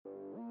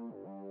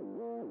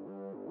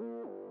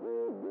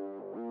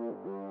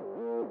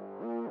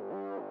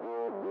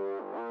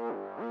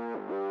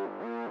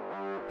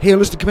Hey,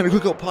 listen to Commander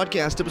Cookout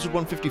Podcast, episode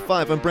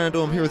 155. I'm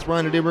Brando. I'm here with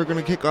Ryan. Today we're going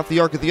to kick off the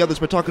Arc of the Others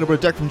by talking about a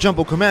deck from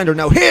Jumbo Commander.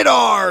 Now hit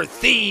our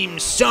theme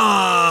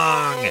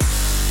song!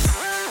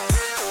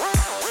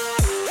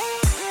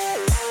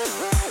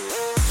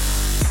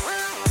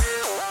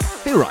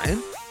 Hey,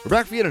 Ryan. We're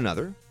back for yet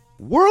another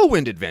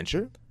whirlwind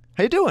adventure.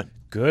 How you doing?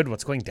 Good.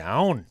 What's going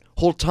down?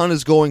 Whole ton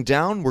is going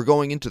down. We're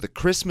going into the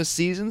Christmas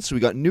season, so we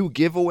got new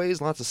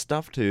giveaways, lots of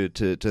stuff to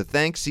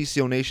thank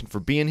CCO Nation for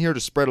being here to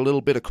spread a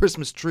little bit of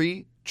Christmas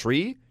cheer,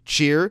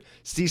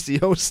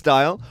 CCO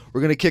style.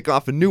 We're going to kick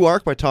off a new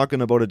arc by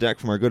talking about a deck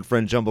from our good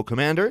friend Jumbo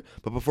Commander.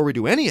 But before we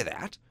do any of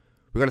that,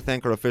 we're going to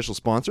thank our official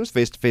sponsors,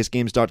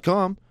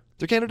 FaceToFaceGames.com.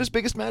 They're Canada's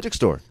biggest Magic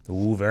store.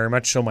 Ooh, very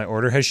much so. My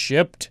order has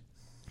shipped.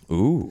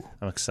 Ooh.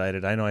 I'm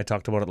excited. I know I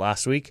talked about it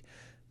last week,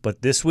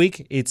 but this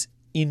week it's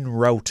en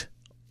route.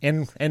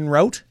 En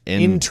route?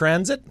 In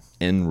transit?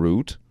 En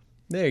route?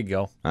 There you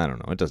go. I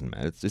don't know. It doesn't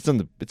matter.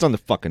 It's on the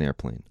fucking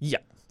airplane. Yeah.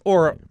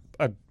 Or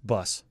a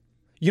bus.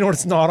 You know what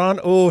it's not on?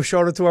 Oh,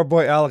 shout out to our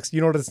boy Alex.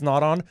 You know what it's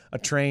not on? A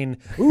train.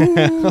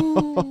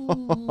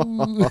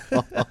 Ooh.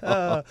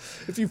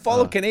 If you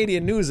follow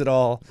Canadian news at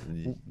all,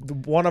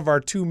 one of our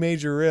two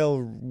major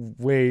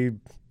railway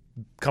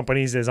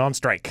companies is on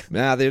strike.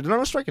 Nah, they're not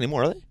on strike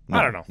anymore, are they? No.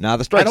 I don't know. Nah,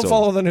 the strike's I don't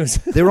follow the news.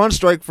 They were on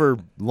strike for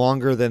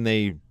longer than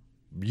they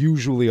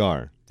usually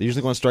are. They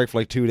usually go on strike for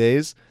like 2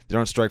 days. They're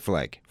on strike for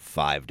like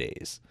 5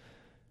 days.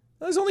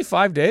 It was only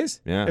 5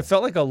 days. Yeah. It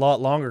felt like a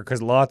lot longer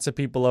because lots of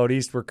people out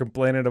east were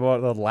complaining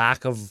about the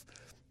lack of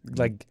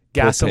like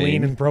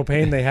gasoline and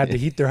propane they had to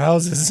heat their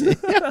houses.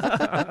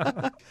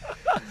 I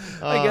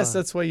guess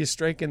that's why you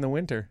strike in the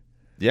winter.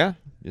 Yeah,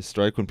 you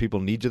strike when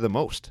people need you the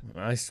most.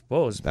 I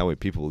suppose. That way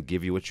people will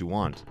give you what you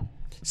want,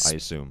 I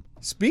assume.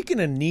 Speaking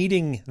of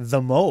needing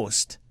the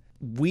most,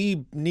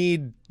 we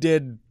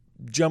needed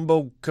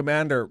Jumbo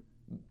Commander.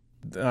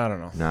 I don't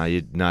know. Nah,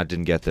 you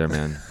didn't get there,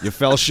 man. You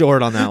fell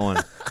short on that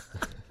one.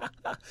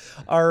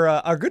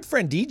 Our good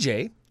friend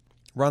DJ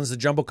runs the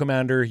Jumbo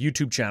Commander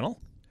YouTube channel.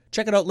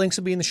 Check it out. Links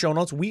will be in the show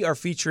notes. We are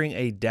featuring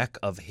a deck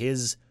of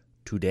his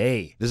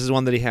today. This is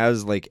one that he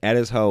has like at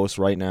his house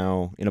right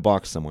now in a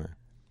box somewhere.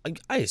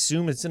 I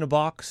assume it's in a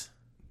box.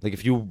 Like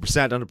if you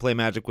sat down to play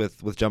Magic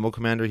with Jumbo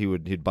Commander,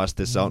 he'd bust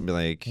this out and be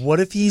like,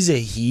 what if he's a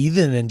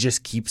heathen and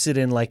just keeps it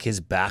in like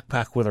his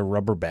backpack with a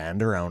rubber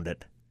band around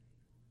it?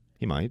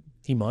 He might.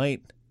 He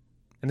might.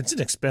 And it's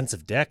an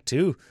expensive deck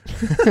too.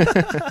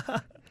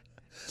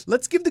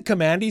 Let's give the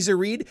Commandees a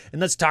read and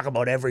let's talk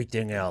about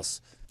everything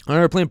else. All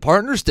right, we're playing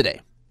Partners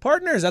today.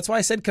 Partners, that's why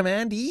I said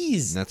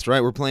Commandees. That's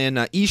right. We're playing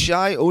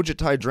Ishai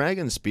Ojatai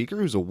Dragon Speaker,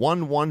 who's a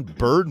 1/1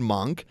 bird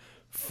monk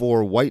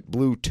for white,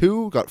 blue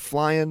 2. Got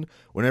flying.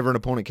 Whenever an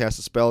opponent casts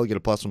a spell, you get a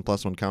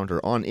 +1/+1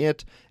 counter on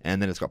it.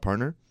 And then it's got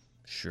partner.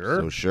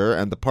 Sure. So sure.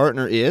 And the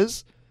partner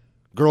is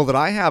girl that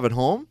I have at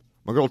home,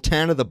 my girl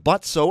Tana the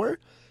Butt Sower.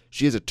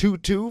 She is a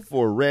 2/2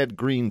 for red,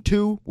 green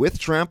 2 with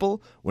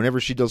trample. Whenever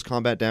she does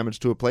combat damage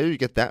to a player, you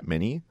get that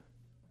many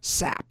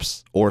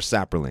saps or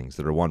sapperlings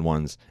that are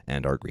 1/1s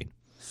and are green.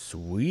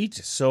 Sweet.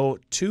 So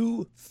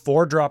 2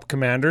 4-drop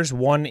commanders,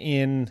 one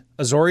in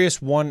Azorius,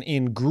 one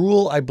in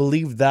Gruul. I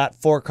believe that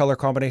 4-color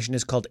combination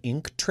is called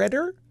Ink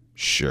Treader.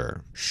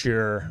 Sure.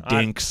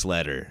 Dink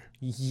Sledder.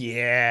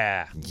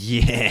 Yeah.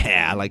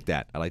 Yeah, I like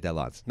that. I like that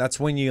lots.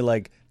 That's when you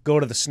like go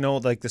to the snow,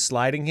 like the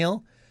sliding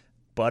hill,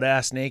 butt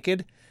ass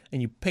naked,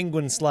 and you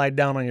penguin slide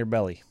down on your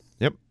belly.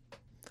 Yep.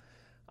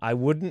 I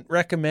wouldn't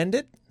recommend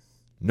it.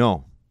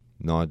 No,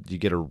 you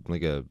get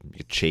a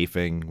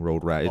chafing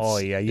road rat.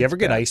 You ever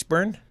get ice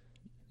burn?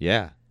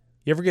 Yeah.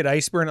 You ever get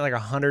ice burn at like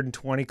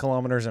 120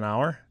 kilometers an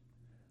hour?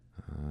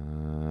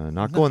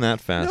 Not going that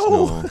fast.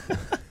 No.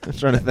 I'm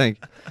trying to think.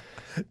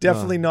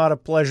 Definitely not a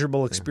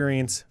pleasurable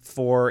experience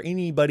for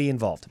anybody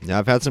involved. Yeah,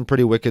 I've had some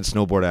pretty wicked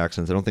snowboard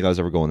accidents. I don't think I was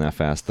ever going that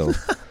fast, though.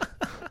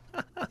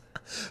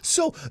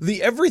 So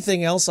the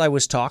everything else I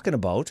was talking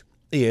about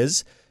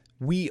is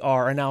we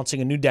are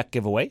announcing a new deck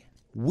giveaway.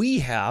 We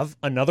have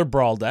another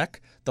Brawl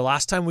deck. The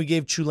last time we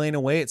gave Chulane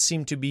away, it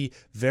seemed to be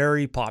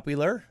very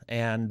popular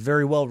and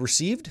very well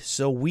received.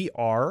 So we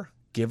are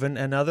giving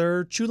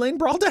another Chulane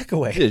Brawl deck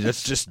away. Yeah,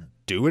 let's just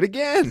do it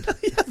again.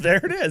 Yeah,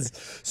 there it is.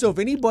 So if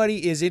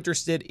anybody is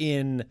interested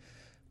in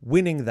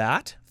winning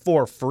that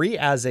for free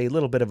as a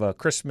little bit of a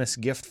Christmas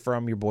gift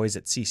from your boys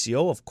at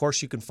CCO, of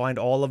course, you can find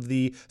all of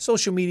the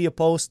social media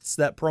posts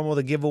that promo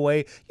the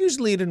giveaway.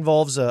 Usually it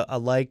involves a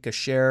like, a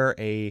share,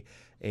 a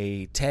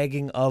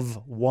tagging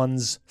of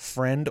one's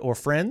friend or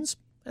friends,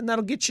 and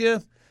that'll get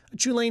you a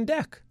Chulane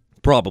deck.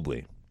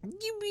 Probably.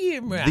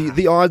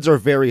 The odds are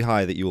very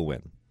high that you will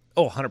win.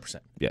 Oh, 100%.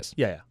 Yes.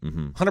 Yeah.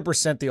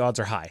 100% the odds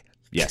are high.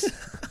 Yes.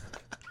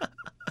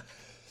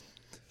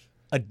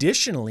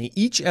 Additionally,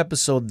 each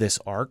episode this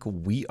arc,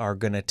 we are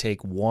going to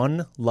take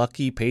one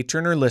lucky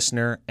patron or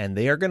listener, and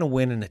they are going to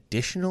win an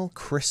additional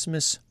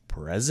Christmas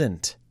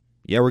present.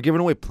 Yeah, we're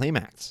giving away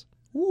playmats.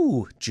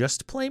 Ooh,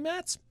 just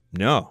playmats?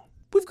 No.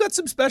 We've got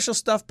some special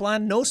stuff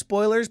planned. No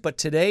spoilers, but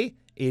today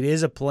it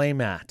is a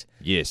playmat.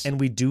 Yes. And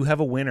we do have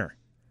a winner.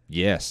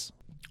 Yes.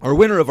 Our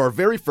winner of our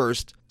very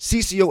first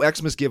CCO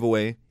Xmas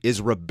giveaway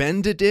is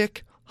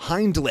Rebendick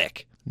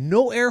Heindlich.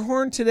 No air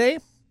horn today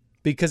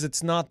because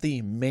it's not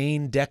the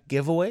main deck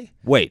giveaway.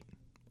 Wait,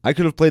 I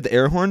could have played the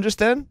air horn just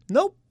then?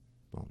 Nope.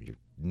 Oh,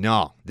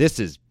 no, this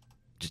is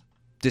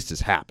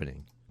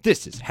happening.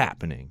 This is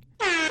happening.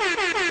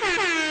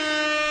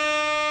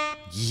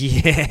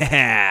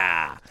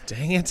 Yeah.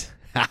 Dang it.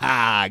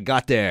 Haha,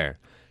 got there.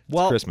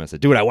 Well, It's Christmas. I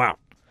do what I want.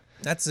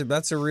 that's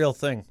a real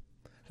thing.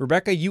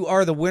 Rebecca, you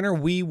are the winner.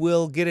 We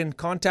will get in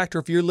contact, or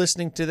if you're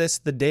listening to this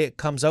the day it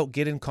comes out,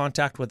 get in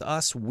contact with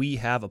us. We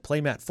have a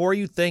playmat for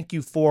you. Thank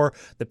you for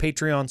the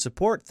Patreon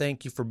support.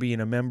 Thank you for being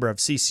a member of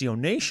CCO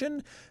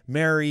Nation.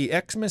 Merry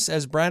Xmas,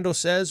 as Brando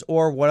says,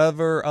 or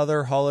whatever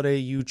other holiday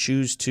you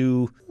choose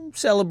to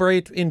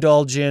celebrate,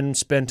 indulge in,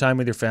 spend time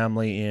with your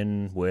family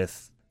in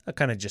with. I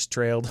kind of just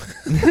trailed.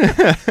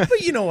 But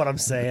you know what I'm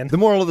saying. The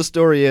moral of the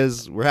story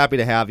is we're happy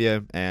to have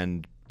you,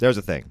 and there's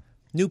a thing.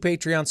 New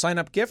Patreon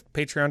sign-up gift,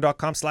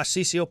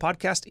 patreon.com/CCO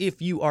podcast. If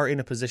you are in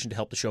a position to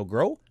help the show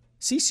grow,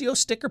 CCO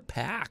sticker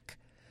pack.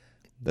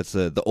 That's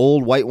the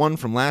old white one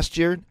from last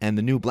year and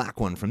the new black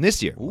one from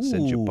this year. We'll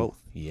send you Ooh, both.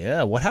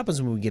 Yeah, what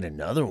happens when we get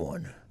another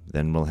one?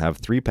 Then we'll have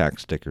 3-pack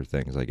sticker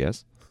things, I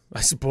guess. I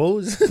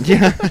suppose.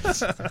 Yeah.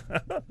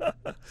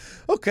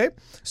 Okay,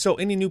 so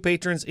any new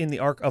patrons in the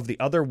Arc of the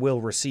Other will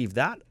receive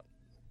that.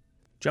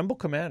 Jumbo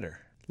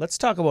Commander. Let's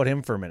talk about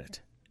him for a minute.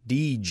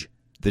 Deej.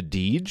 The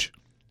Deej?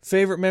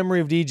 Favorite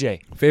memory of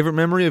DJ? Favorite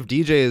memory of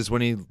DJ is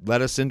when he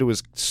let us into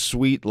his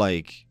sweet,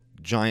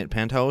 giant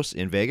penthouse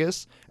in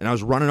Vegas, and I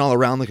was running all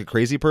around like a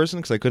crazy person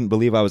because I couldn't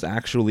believe I was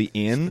actually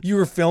in. You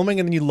were filming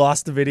and then you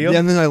lost the video? Yeah,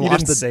 and then I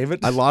didn't save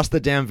it? I lost the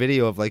damn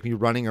video of me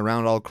running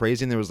around all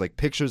crazy, and there was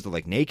pictures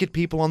of naked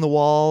people on the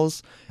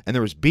walls, and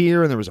there was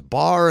beer, and there was a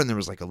bar, and there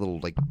was a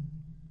little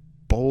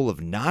bowl of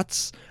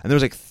nuts, and there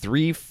was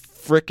 3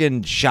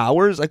 frickin'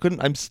 showers.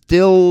 I'm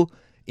still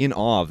in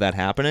awe of that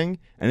happening,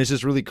 and it's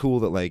just really cool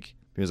that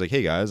he was like,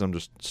 "Hey guys, I'm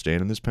just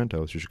staying in this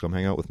penthouse. You should come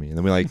hang out with me." And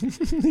then we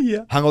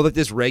Yeah. hung out with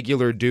this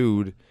regular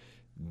dude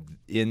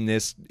in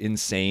this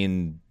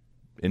insane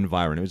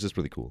environment. It was just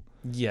really cool.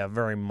 Yeah,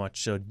 very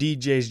much so.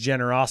 DJ's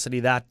generosity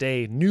that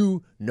day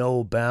knew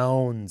no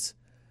bounds.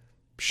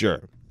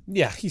 Sure.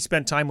 Yeah, he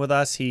spent time with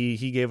us.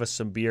 He gave us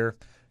some beer.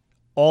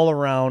 All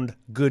around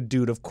good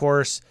dude, of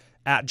course.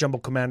 At Jumbo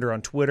Commander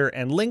on Twitter,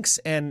 and links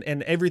and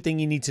everything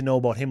you need to know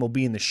about him will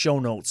be in the show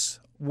notes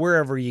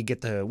wherever you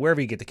get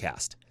the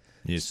cast.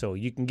 Yes. So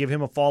you can give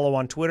him a follow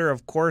on Twitter,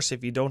 of course,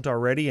 if you don't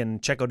already,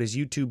 and check out his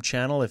YouTube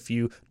channel if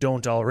you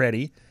don't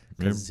already,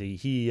 because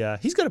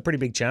he's got a pretty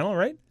big channel,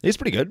 right? He's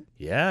pretty good.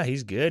 Yeah,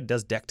 he's good.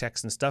 Does deck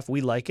techs and stuff.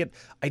 We like it.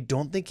 I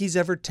don't think he's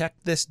ever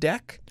teched this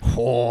deck,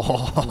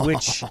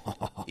 which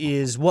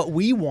is what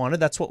we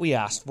wanted. That's what we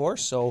asked for.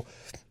 So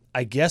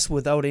I guess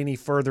without any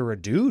further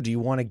ado, do you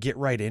want to get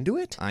right into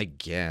it? I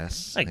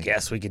guess. I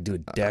guess we could do a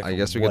deck. I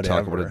guess we could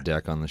talk about a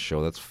deck on the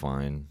show. That's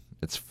fine.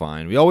 It's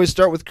fine. We always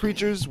start with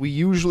creatures. We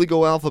usually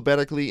go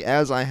alphabetically,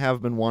 as I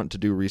have been wont to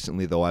do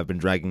recently, though I've been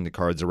dragging the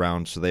cards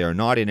around, so they are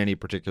not in any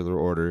particular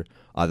order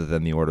other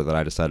than the order that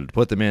I decided to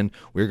put them in.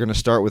 We're going to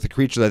start with a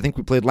creature that I think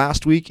we played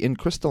last week in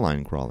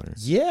Crystalline Crawler.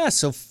 Yeah,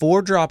 so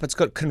 4-drop. It's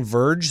got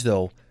Converge,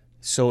 though.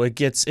 So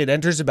it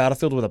enters the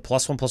battlefield with a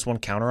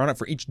 +1/+1 counter on it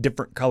for each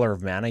different color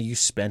of mana you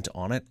spent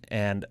on it.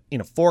 And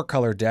in a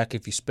 4-color deck,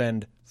 if you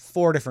spend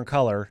 4 different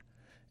color,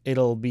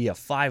 it'll be a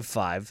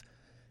 5/5.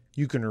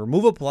 You can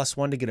remove a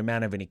 +1 to get a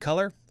mana of any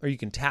color, or you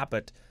can tap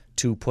it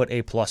to put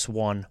a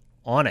 +1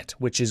 on it,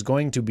 which is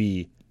going to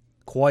be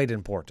quite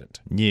important.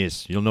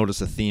 Yes, you'll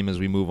notice a theme as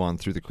we move on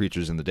through the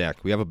creatures in the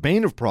deck. We have a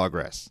Bane of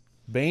Progress.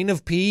 Bane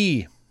of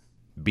P.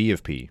 B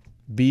of P.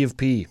 B of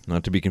P.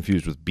 Not to be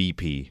confused with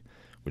BP,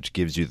 which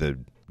gives you the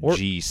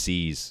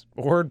GCs.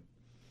 Or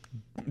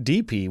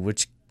DP,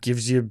 which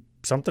gives you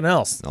something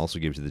else. Also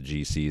gives you the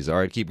GCs. All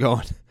right, keep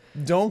going.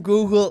 Don't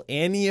Google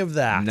any of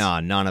that. Nah,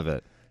 none of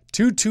it.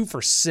 2/2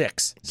 for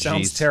 6.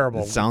 Sounds Jeez,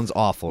 terrible. It sounds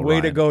awful,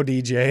 Way to Ryan. go,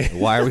 DJ.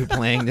 Why are we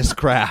playing this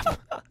crap?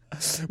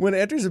 When it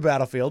enters the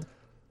battlefield,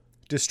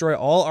 destroy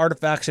all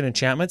artifacts and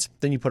enchantments.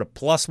 Then you put a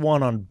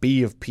 +1 on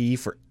B of P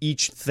for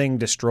each thing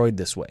destroyed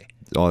this way.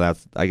 Oh,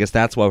 I guess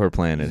that's why we're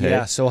playing it.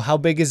 Yeah, Hey? so how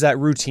big is that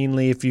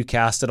routinely if you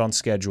cast it on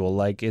schedule?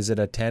 Is it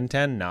a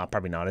 10/10? No,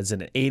 probably not. Is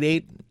it an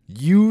 8/8?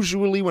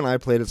 Usually when I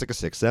play it, it's like a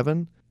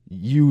 6/7.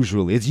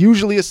 Usually. It's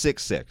usually a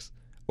 6/6.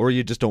 Or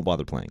you just don't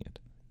bother playing it.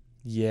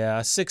 Yeah,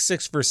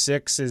 6/6 for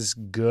 6 is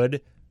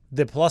good.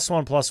 The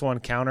 +1/+1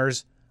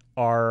 counters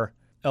are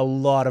a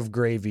lot of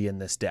gravy in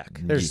this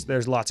deck.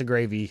 There's lots of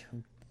gravy.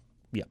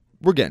 Yeah.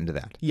 We're getting to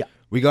that. Yeah.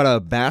 We got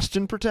a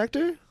Bastion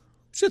Protector.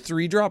 It's a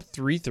 3-drop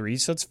 3/3,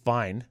 so it's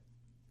fine.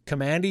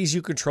 Commandees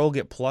you control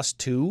get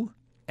 +2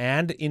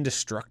 and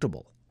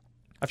indestructible.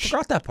 I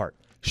forgot that part.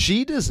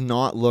 She does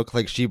not look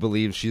like she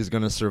believes she's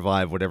going to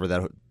survive whatever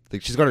that...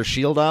 she's got her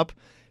shield up.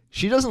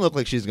 She doesn't look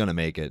like she's going to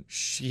make it.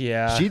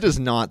 Yeah. She does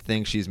not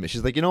think she's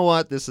like, you know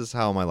what? This is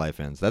how my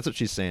life ends. That's what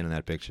she's saying in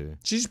that picture.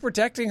 She's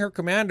protecting her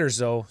commanders,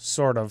 though,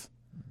 sort of.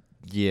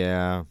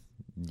 Yeah.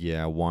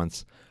 Yeah,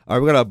 once. All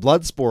right, we got a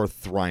Bloodspore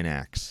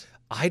Thrynax.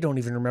 I don't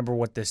even remember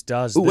what this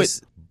does. Ooh,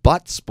 wait.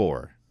 Butt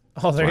Spore.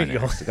 Oh, there you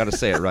go. I got to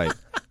say it right.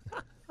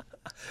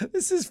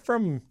 This is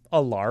from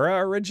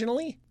Alara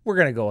originally. We're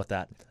going to go with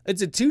that.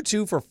 It's a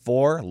 2/2 for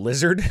 4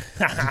 lizard.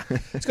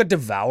 It's got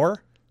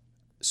Devour.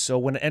 So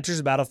when it enters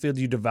the battlefield,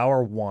 you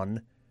devour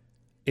 1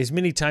 as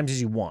many times as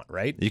you want,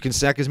 right? You can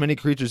sack as many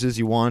creatures as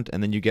you want,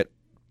 and then you get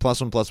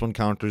 +1/+1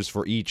 counters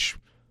for each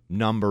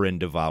number in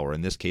Devour.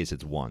 In this case,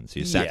 it's 1. So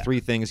you sack 3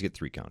 things, you get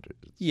 3 counters.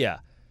 Yeah.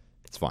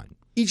 It's fine.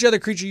 Each other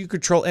creature you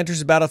control enters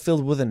the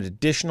battlefield with an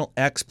additional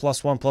X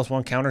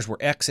 +1/+1 counters, where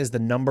X is the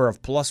number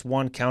of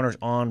 +1 counters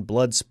on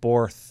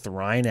Bloodspore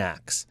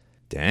Thrinax.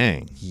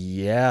 Dang.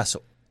 Yeah,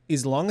 so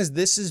as long as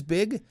this is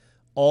big,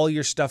 all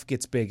your stuff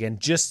gets big.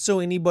 And just so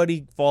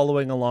anybody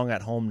following along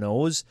at home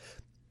knows,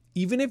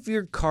 even if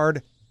your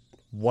card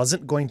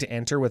wasn't going to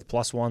enter with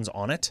 +1s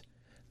on it,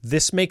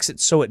 this makes it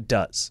so it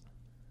does.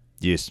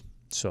 Yes.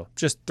 So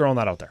just throwing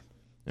that out there.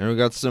 And we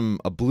got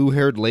a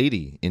blue-haired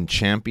lady in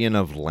Champion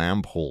of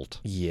Lambholt.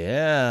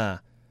 Yeah.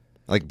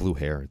 I like blue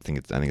hair. I think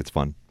it's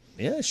fun.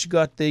 Yeah, she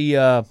got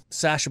the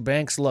Sasha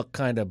Banks look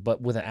kind of,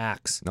 but with an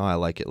axe. No, I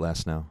like it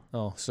less now.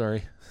 Oh,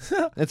 sorry.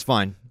 It's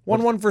fine.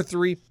 1/1 for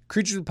 3.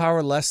 Creatures with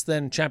power less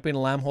than Champion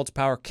of Lambholt's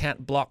power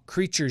can't block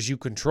creatures you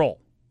control.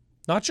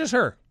 Not just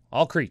her.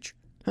 All creature.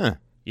 Huh.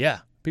 Yeah,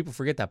 people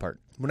forget that part.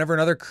 Whenever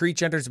another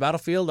creature enters the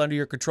battlefield under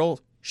your control,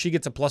 she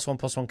gets a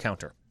 +1/+1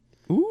 counter.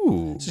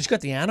 Ooh. So she's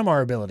got the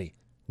Animar ability.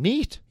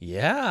 Neat.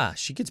 Yeah,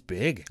 she gets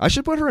big. I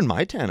should put her in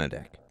my Tana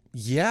deck.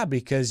 Yeah,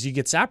 because you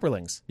get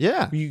Saproings.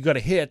 Yeah. You got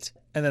a hit,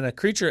 and then a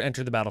creature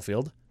enter the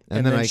battlefield,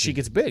 and then she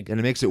gets big. And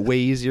it makes it way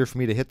easier for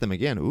me to hit them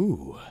again.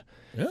 Ooh.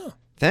 Yeah.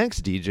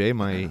 Thanks, DJ.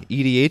 My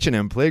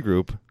EDH&M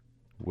playgroup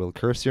will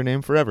curse your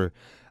name forever.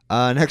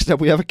 Next up,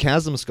 we have a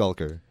Chasm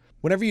Skulker.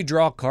 Whenever you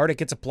draw a card, it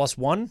gets a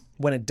 +1.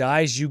 When it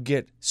dies, you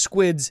get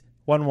squids,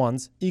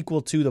 1/1s,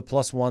 equal to the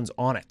 +1s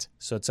on it.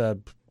 So it's a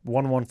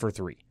 1/1 for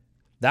 3.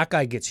 That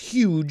guy gets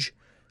huge,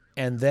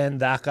 and then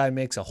that guy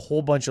makes a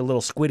whole bunch of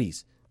little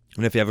squiddies.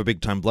 And if you have a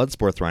big-time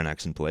Bloodspore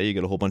Thrinax in play, you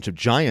get a whole bunch of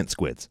giant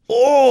squids.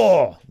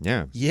 Oh!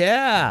 Yeah.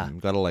 Yeah.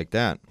 Gotta like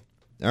that.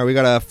 All right, we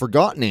got a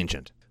Forgotten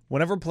Ancient.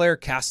 Whenever a player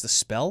casts a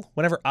spell,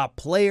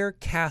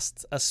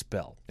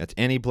 That's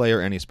any player,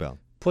 any spell.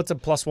 puts a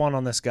 +1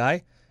 on this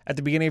guy. At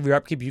the beginning of your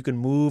upkeep, you can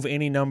move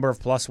any number of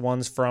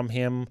 +1s from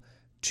him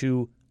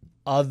to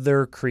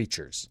other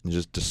creatures. And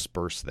just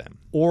disperse them.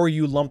 Or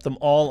you lump them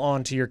all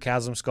onto your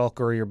Chasm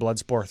Skulker or your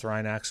Bloodspore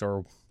Thrinax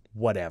or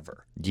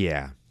whatever.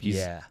 Yeah.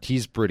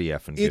 He's pretty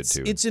effing good,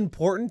 too. It's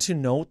important to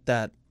note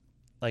that,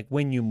 like,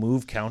 when you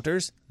move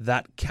counters,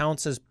 that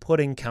counts as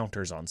putting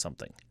counters on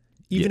something,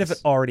 even if it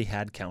already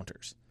had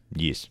counters.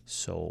 Yes.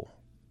 So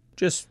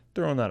just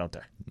throwing that out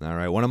there. All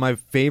right, one of my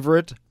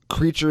favorite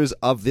creatures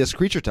of this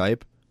creature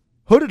type,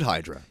 Hooded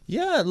Hydra.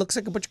 Yeah, it looks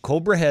like a bunch of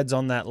cobra heads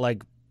on that,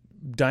 like,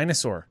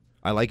 dinosaur.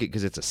 I like it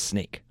because it's a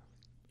snake.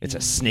 It's a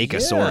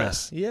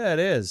Snakeosaurus. Yeah, it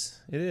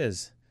is. It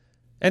is.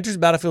 Enters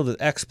battlefield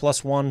with X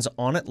 +1s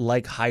on it,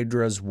 like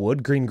Hydra's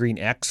would. Green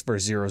X for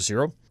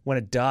 0/0. When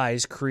it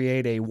dies,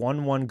 create a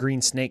 1/1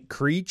 green snake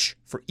creature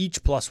for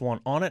each +1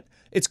 on it.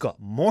 It's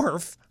got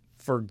Morph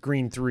for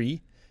green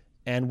 3.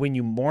 And when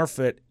you morph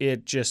it,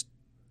 it just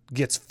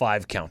gets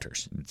 5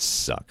 counters. It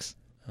sucks.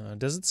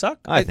 Does it suck?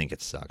 I think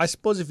it sucks. I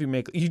suppose if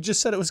you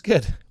just said it was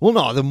good. Well,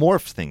 no, the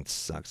morph thing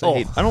sucks.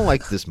 I don't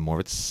like this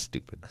morph. It's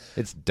stupid.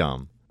 It's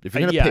dumb. If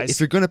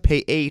you're gonna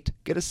pay 8,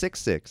 get a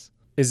 6/6.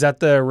 Is that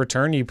the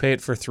return? You pay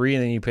it for 3,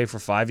 and then you pay for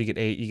 5. You get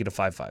 8. You get a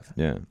 5/5.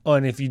 Yeah. Oh,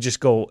 and if you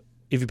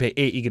pay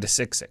 8, you get a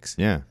 6/6.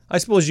 Yeah. I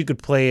suppose you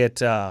could play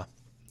it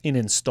in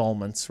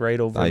installments, right?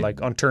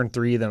 Like on turn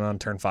 3, then on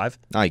turn 5.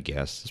 I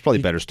guess there's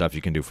probably better stuff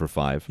you can do for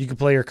 5. You could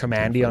play your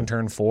Commandy on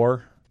turn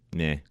 4.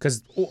 Nah.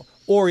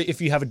 Or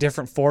if you have a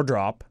different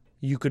 4-drop,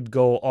 you could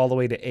go all the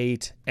way to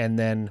 8 and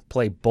then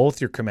play both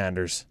your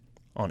commanders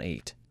on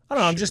 8. I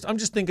don't know. I'm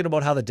just thinking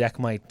about how the deck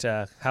might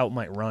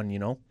run. You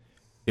know,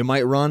 it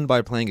might run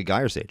by playing a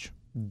Gyre Sage.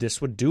 This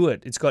would do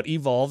it. It's got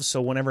evolves,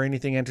 so whenever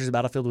anything enters the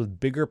battlefield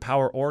with bigger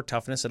power or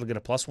toughness, it'll get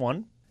a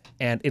 +1,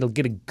 and it'll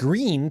get a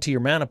green to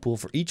your mana pool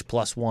for each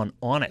 +1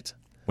 on it.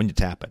 When you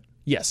tap it.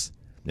 Yes.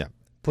 Yeah.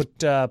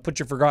 Put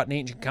your Forgotten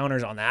Ancient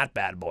counters on that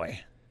bad boy.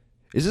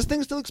 Is this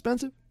thing still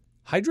expensive?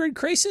 Hydroid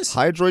Krasis?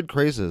 Hydroid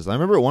Krasis. I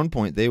remember at one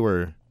point they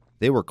were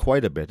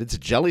quite a bit. It's a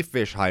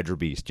jellyfish Hydra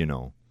Beast, you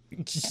know.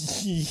 Let's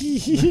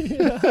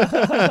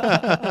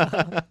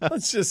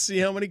just see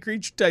how many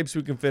creature types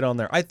we can fit on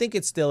there. I think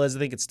it still is. I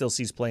think it still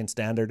sees playing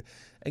standard.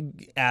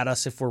 Add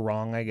us if we're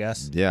wrong, I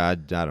guess. Yeah, I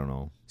don't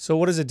know. So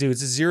what does it do?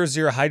 It's a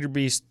 0/0 Hydra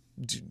Beast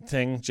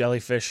thing,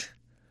 jellyfish,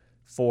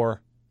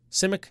 for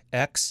Simic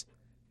X.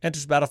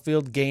 Enters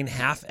battlefield, gain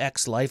half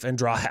X life, and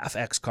draw half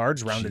X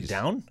cards, rounded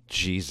down.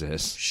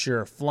 Jesus.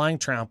 Sure. Flying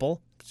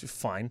Trample,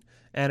 fine.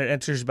 And it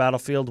enters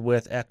battlefield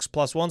with X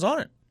 +1s on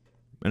it.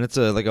 And it's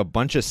like a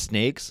bunch of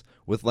snakes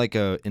with like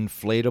a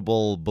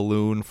inflatable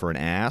balloon for an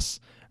ass,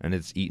 and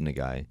it's eating a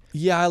guy.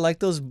 Yeah, I like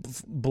those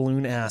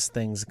balloon ass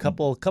things. A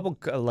couple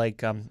like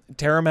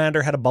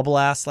Terramander had a bubble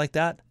ass like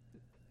that.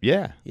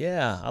 Yeah.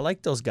 Yeah, I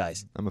like those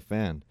guys. I'm a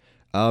fan.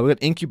 We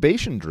got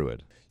Incubation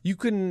Druid. You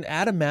can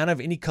add a mana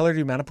of any color to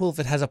your mana pool if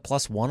it has a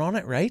 +1 on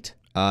it, right?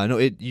 No,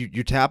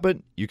 you tap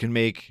it. You can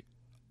make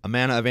a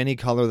mana of any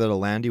color that a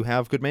land you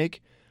have could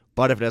make.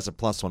 But if it has a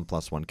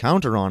 +1/+1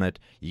 counter on it,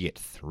 you get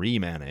 3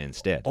 mana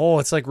instead. Oh,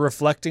 it's like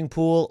Reflecting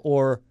Pool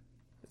or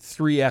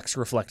 3x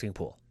Reflecting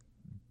Pool.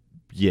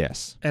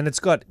 Yes. And it's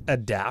got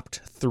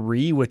Adapt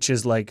 3, which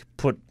is like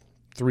put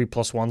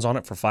 3+1s on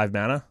it for 5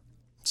 mana.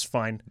 It's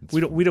fine.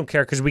 We don't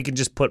care because we can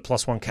just put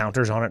 +1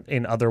 counters on it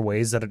in other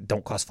ways that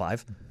don't cost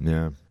 5.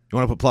 Yeah. You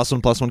want to put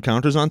 +1/+1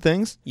 counters on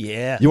things?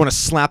 Yeah. You want to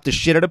slap the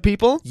shit out of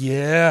people?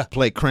 Yeah.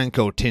 Play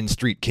Krenko, Tin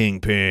Street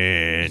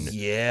Kingpin.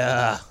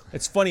 Yeah.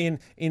 It's funny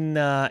in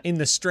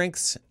the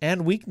strengths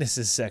and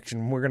weaknesses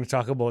section, we're going to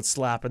talk about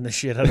slapping the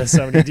shit out of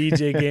somebody.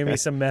 DJ gave me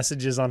some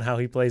messages on how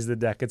he plays the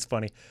deck. It's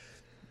funny.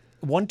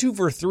 1/2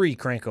 for 3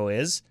 Krenko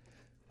is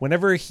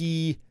whenever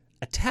he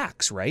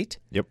attacks, right?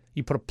 Yep.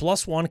 You put a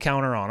 +1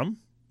 counter on him,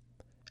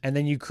 and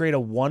then you create a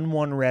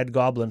 1/1 red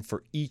goblin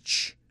for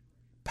each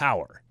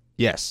power.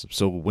 Yes.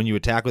 So when you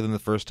attack with him the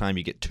first time,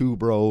 you get 2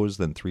 bros,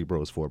 then 3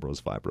 bros, 4 bros,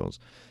 5 bros.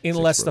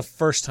 Unless 6 the bros.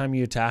 first time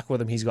you attack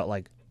with him, he's got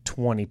like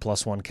 20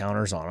 +1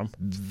 counters on him.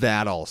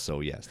 That also,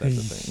 yes, that's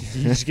the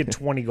thing. You just get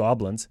 20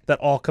 goblins that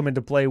all come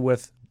into play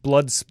with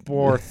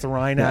Bloodspore,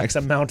 Thrinax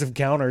amount of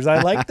counters.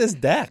 I like this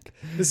deck.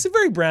 This is a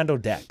very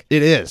Brando deck.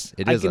 It is.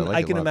 It is. I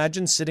like can it lots.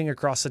 imagine sitting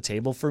across the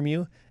table from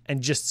you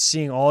and just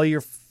seeing all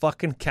your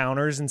fucking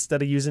counters.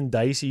 Instead of using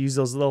dice, you use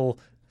those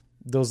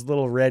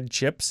little red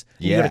chips.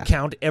 You Yeah. got to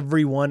count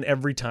every one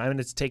every time, and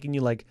it's taking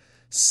you like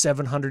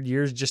 700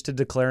 years just to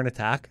declare an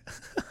attack.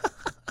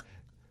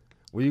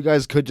 Well, you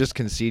guys could just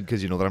concede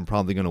because you know that I'm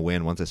probably going to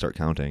win once I start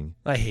counting.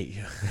 I hate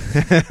you.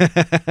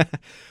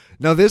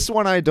 Now, this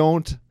one I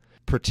don't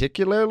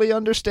particularly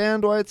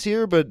understand why it's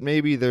here, but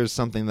maybe there's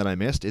something that I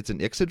missed. It's an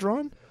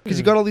Ixodron? Because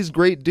you got all these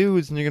great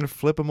dudes, and you're going to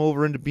flip them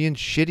over into being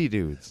shitty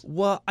dudes.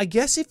 Well, I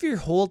guess if your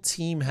whole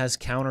team has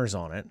counters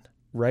on it,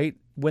 right?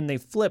 When they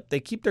flip, they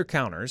keep their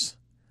counters.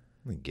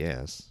 I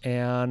guess.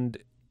 And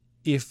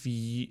if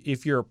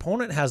your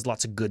opponent has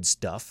lots of good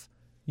stuff,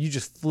 you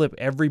just flip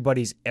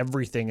everybody's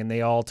everything and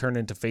they all turn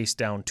into face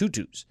down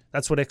 2/2s.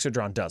 That's what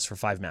Ixodron does for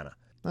 5 mana.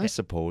 I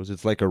suppose.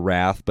 It's like a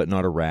Wrath, but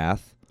not a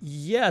Wrath.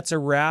 Yeah, it's a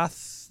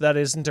Wrath that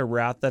isn't a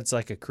Wrath that's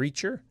like a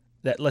creature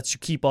that lets you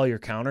keep all your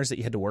counters that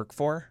you had to work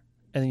for.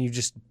 And then you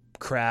just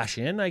crash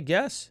in, I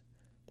guess.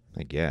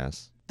 I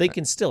guess. They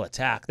can still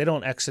attack. They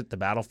don't exit the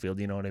battlefield,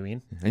 you know what I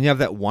mean? And you have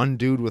that one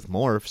dude with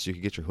morphs, so you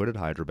can get your Hooded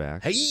Hydra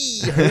back. Hey,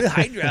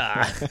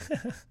 Hydra!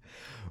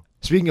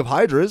 Speaking of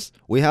Hydras,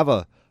 we have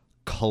a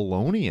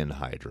Colonian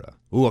Hydra.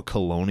 Ooh, a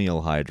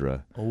Colonial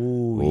Hydra.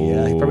 Oh,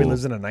 yeah. He probably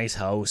lives in a nice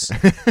house.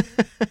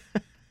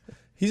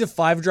 He's a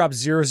 5-drop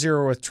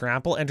 0/0 with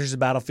trample, enters the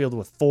battlefield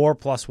with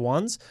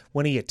 4+1s.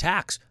 When he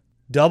attacks,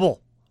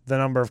 double the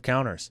number of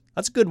counters.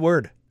 That's a good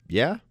word.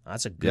 Yeah?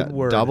 That's a good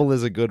word. Double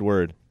is a good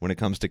word when it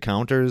comes to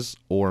counters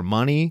or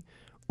money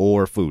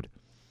or food.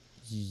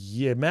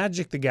 Yeah,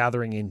 Magic the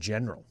Gathering in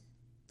general.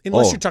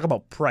 Unless you're talking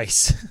about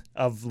price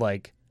of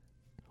like...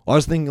 I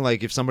was thinking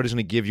like if somebody's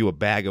going to give you a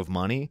bag of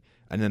money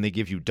and then they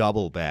give you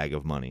double bag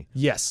of money.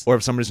 Yes. Or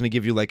if somebody's going to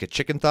give you like a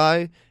chicken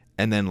thigh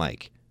and then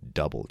like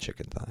double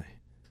chicken thigh.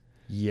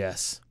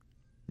 Yes.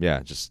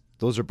 Yeah, just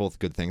those are both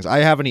good things. I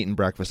haven't eaten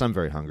breakfast. I'm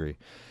very hungry.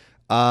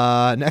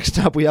 Next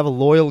up, we have a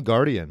Loyal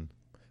Guardian.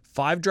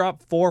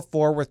 5-drop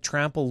 4/4 with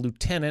trample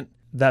lieutenant.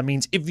 That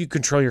means if you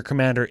control your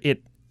commander,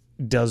 it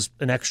does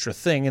an extra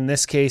thing. In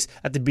this case,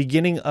 at the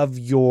beginning of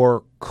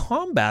your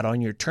combat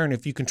on your turn,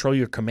 if you control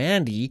your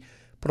commandee,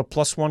 put a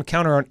 +1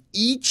 counter on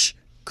each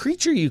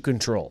creature you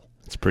control.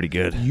 It's pretty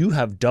good. You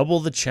have double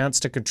the chance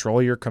to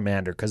control your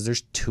commander because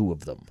there's 2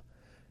 of them.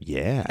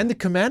 Yeah. And the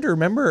commander,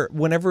 remember,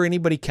 whenever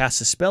anybody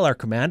casts a spell, our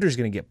commander is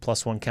going to get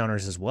 +1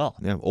 counters as well.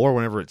 Yeah, or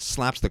whenever it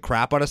slaps the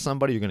crap out of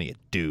somebody, you're going to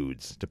get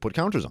dudes to put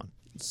counters on.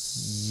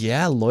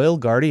 Yeah, Loyal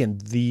Guardian.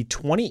 The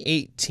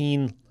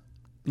 2018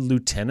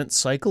 Lieutenant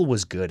cycle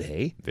was good,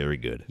 hey? Very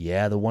good.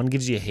 Yeah, the one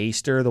gives you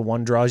haster, the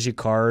one draws you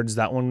cards,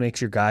 that one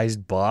makes your guys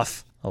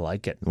buff. I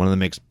like it. One of them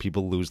makes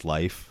people lose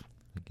life.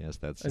 I guess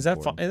that's Is that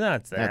fine? important.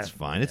 That's That's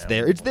fine. It's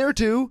there. It's there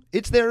too.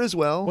 It's there as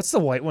well. What's the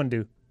white one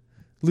do?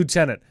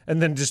 Lieutenant.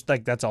 And then just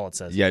like that's all it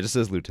says. Yeah, it just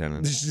says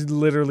Lieutenant. It just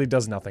literally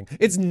does nothing.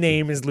 Its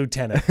name is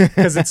Lieutenant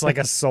because it's like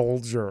a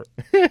soldier.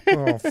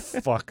 Oh,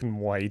 fucking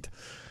white.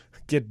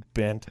 Get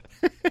bent.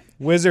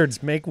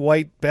 Wizards, make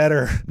white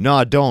better.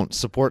 Nah, don't.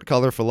 Support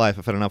color for life.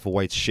 I've had enough of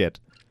white's shit.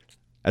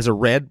 As a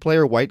red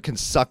player, white can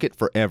suck it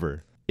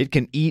forever. It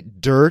can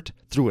eat dirt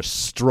through a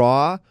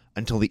straw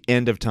until the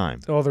end of time.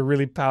 Oh, the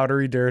really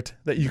powdery dirt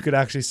that you could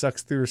actually suck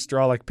through a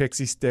straw like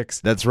pixie sticks.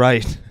 That's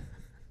right.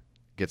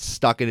 Gets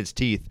stuck in its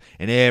teeth,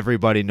 and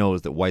everybody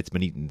knows that white's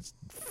been eating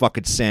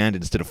fucking sand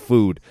instead of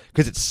food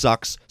because it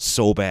sucks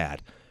so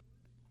bad.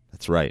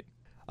 That's right.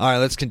 All right,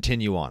 let's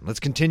continue on.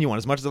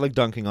 As much as I like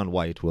dunking on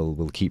white,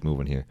 we'll keep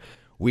moving here.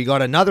 We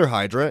got another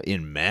Hydra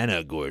in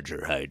Mana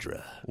Gorger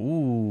Hydra.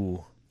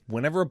 Ooh.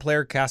 Whenever a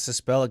player casts a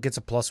spell, it gets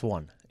a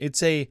 +1.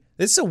 This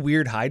is a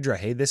weird Hydra,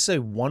 hey? This is a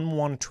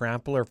 1/1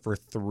 trampler for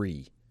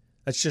 3.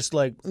 That's just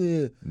like,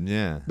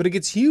 Yeah. but it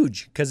gets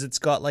huge because it's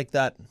got like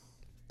that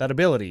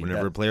ability.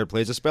 Whenever a player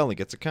plays a spell, he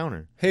gets a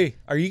counter. Hey,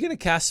 are you going to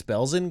cast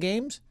spells in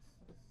games?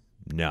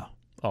 No.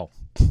 Oh,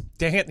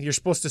 dang it. You're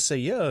supposed to say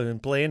yeah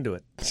and play into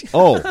it.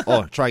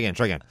 Oh, try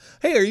again.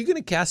 Hey, are you going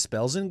to cast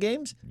spells in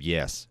games?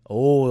 Yes.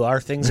 Oh, our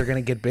things are going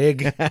to get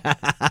big. We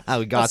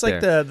got That's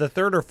there. like the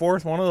third or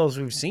fourth one of those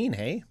we've seen,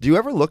 hey? Do you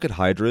ever look at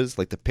hydras,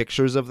 like the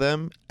pictures of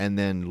them, and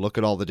then look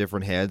at all the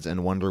different heads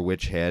and wonder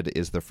which head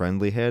is the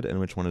friendly head and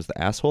which one is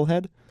the asshole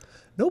head?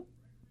 Nope.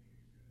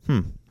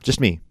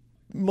 Just me.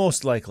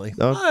 Most likely.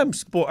 Oh.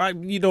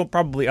 You know,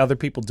 probably other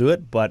people do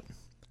it, but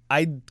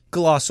I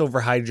gloss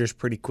over hydras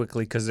pretty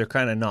quickly because they're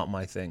kind of not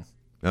my thing.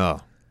 Oh,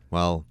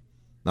 well,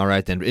 all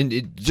right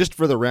then. Just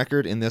for the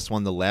record, in this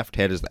one, the left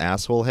head is the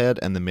asshole head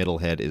and the middle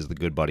head is the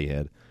good buddy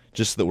head.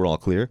 Just so that we're all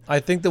clear. I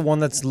think the one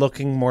that's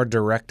looking more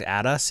direct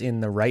at us in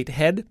the right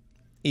head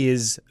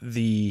is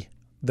the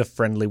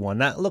friendly one.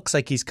 That looks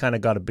like he's kind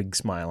of got a big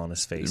smile on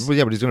his face. Well,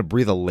 yeah, but he's going to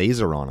breathe a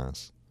laser on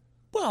us.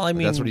 Well, I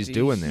mean, that's what he's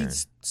doing there.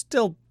 He's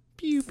still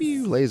pew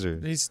pew Laser.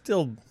 He's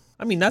still.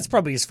 I mean, that's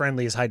probably as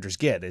friendly as hydras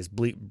get, is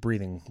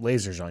breathing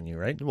lasers on you,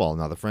 right? Well,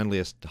 no, the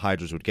friendliest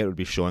hydras would get would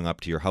be showing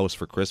up to your house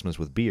for Christmas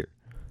with beer.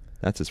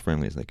 That's as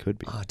friendly as they could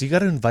be. Do you got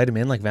to invite them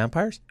in like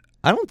vampires?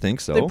 I don't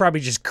think so. They probably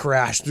just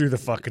crash through the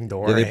fucking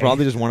door. Yeah, they eh?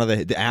 probably just one of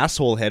the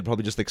asshole head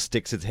probably just like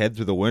sticks its head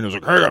through the window. It's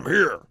like, hey, I'm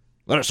here.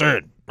 Let us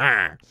in.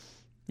 Ah.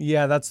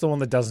 Yeah, that's the one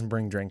that doesn't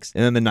bring drinks.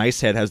 And then the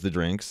nice head has the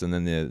drinks, and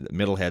then the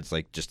middle head's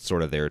like just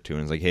sort of there too.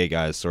 And it's like, hey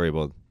guys, sorry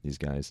about these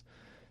guys.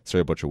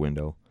 Sorry about your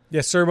window.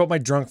 Yeah, sorry about my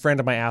drunk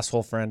friend and my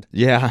asshole friend.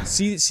 Yeah.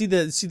 See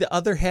the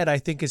other head I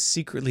think is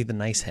secretly the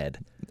nice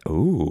head.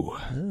 Ooh.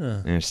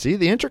 And see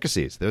the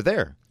intricacies. They're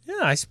there.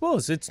 Yeah, I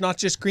suppose. It's not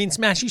just green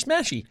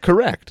smashy.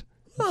 Correct.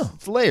 Oh.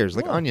 It's layers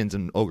like onions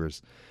and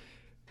ogres.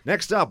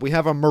 Next up, we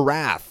have a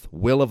Marath,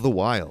 Will of the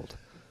Wild.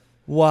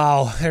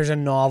 Wow, there's a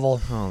novel.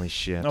 Holy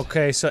shit.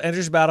 Okay, so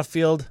enters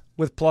battlefield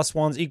with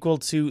 +1s equal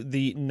to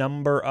the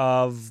number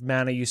of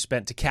mana you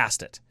spent to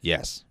cast it.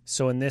 Yes.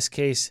 So in this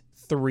case,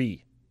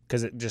 3,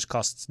 because it just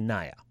costs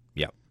Naya.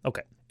 Yep.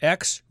 Okay.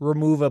 X,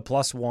 remove a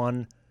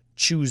 +1,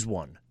 choose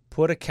one.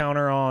 Put a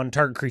counter on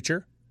target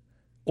creature,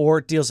 or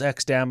it deals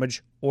X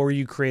damage, or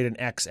you create an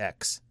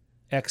XX.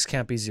 X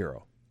can't be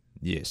 0.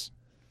 Yes.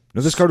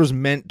 Now, this card was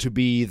meant to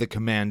be the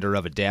commander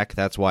of a deck.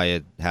 That's why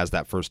it has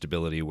that first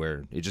ability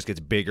where it just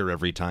gets bigger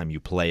every time you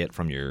play it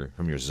from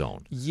your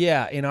zone.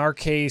 Yeah, in our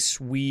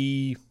case,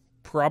 we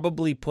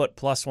probably put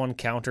 +1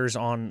 counters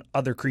on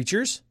other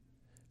creatures,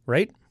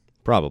 right?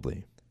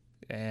 Probably.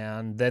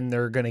 And then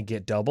they're going to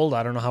get doubled.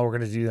 I don't know how we're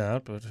going to do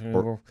that, but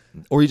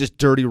Or you just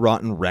dirty,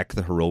 rotten wreck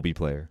the Hirobi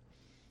player.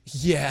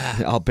 yeah.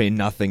 I'll pay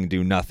nothing,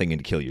 do nothing,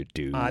 and kill you,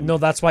 dude. No,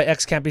 that's why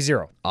X can't be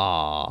 0.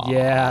 Aw.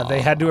 Yeah,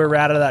 they had to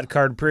errata that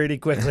card pretty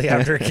quickly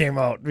after it came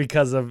out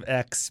because of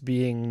X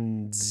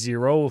being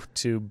 0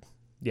 to,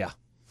 yeah.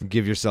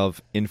 Give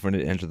yourself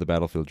infinite enter the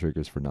battlefield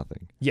triggers for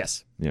nothing.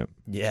 Yes. Yeah.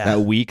 Yeah.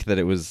 That week that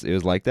it was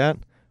like that.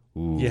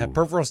 Ooh. Yeah,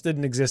 Perforos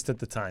didn't exist at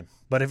the time,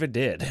 but if it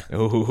did.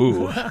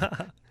 Ooh.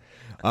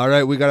 All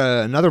right, we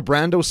got another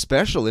Brando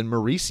special in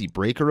Marisi,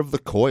 Breaker of the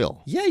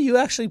Coil. Yeah, you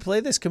actually play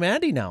this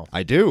commandy now.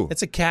 I do.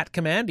 It's a cat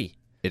commandy.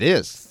 It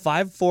is.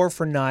 5/4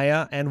 for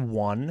Naya and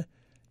 1.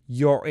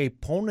 Your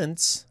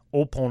opponents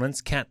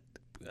can't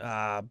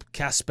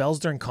cast spells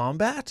during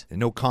combat? And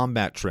no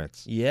combat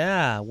tricks.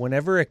 Yeah,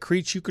 whenever a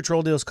creature you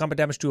control deals combat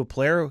damage to a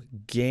player,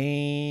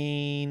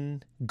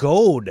 gain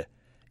gold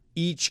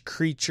each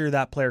creature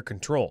that player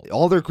controls.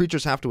 All their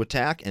creatures have to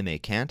attack, and they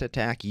can't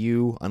attack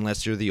you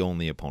unless you're the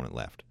only opponent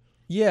left.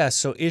 Yeah,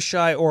 so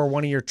Ishai or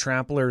one of your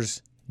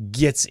tramplers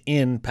gets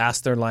in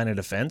past their line of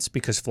defense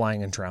because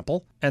flying and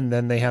trample, and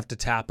then they have to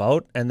tap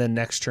out, and then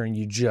next turn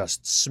you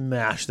just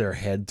smash their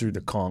head through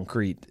the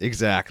concrete.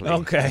 Exactly.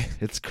 Okay.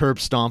 It's curb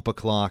stomp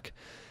o'clock.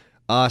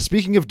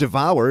 Speaking of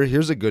Devour,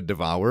 here's a good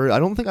Devour. I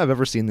don't think I've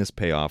ever seen this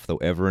pay off, though,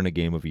 ever in a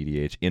game of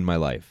EDH in my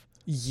life.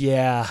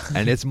 Yeah.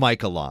 And it's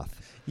Mycoloth.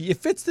 It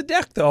fits the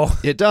deck, though.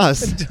 It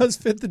does. It does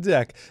fit the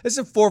deck. It's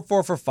a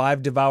 4/4 for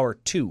 5, Devour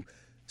 2.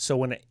 So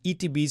when it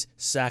ETBs,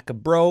 sack a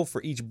bro.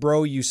 For each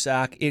bro you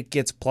sack, it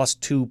gets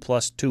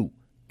 +2/+2.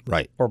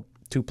 Right. Or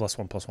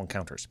 2+1/+1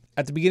 counters.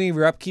 At the beginning of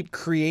your upkeep,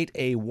 create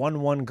a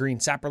 1/1 green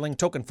sapperling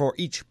token for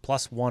each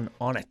 +1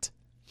 on it.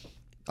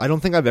 I don't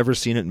think I've ever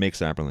seen it make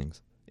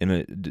sapperlings.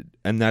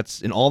 And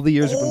that's in all the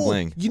years we've been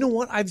playing. You know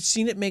what? I've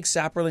seen it make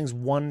sapperlings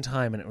one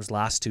time, and it was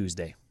last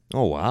Tuesday.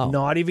 Oh, wow.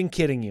 Not even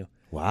kidding you.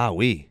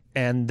 Wow-wee.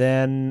 And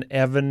then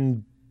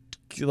Evan,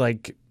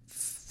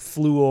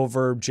 flew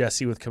over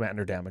Jesse with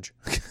commander damage.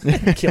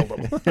 Killed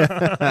him.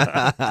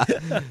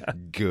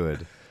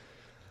 Good.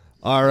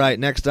 All right,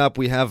 next up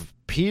we have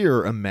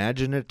Peer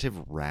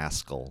Imaginative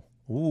Rascal.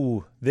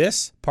 Ooh,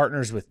 this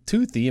partners with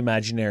Toothy,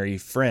 imaginary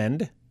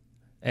friend,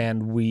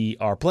 and we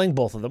are playing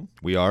both of them.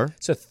 We are?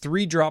 It's a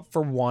 3-drop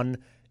for 1.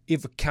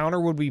 If a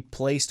counter would be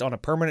placed on a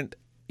permanent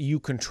you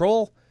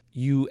control,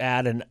 you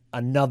add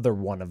another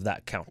one of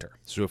that counter.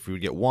 So if we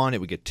would get 1, it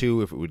would get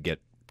 2. If it would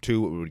get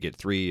 2, it would get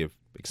 3,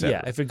 etc.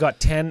 Yeah, if it got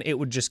 10, it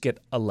would just get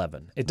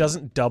 11. It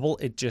doesn't double,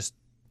 it just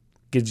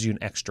gives you an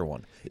extra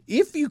one.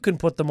 If you can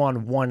put them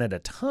on one at a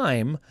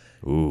time,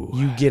 Ooh,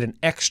 you get an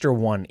extra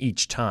one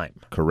each time.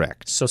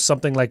 correct. So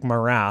something like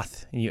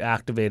Marath, you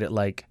activate it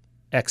like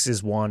X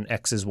is 1,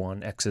 X is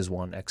 1, X is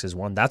 1, X is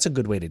 1. That's a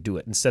good way to do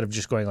it instead of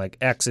just going like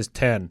X is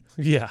 10.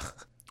 Yeah.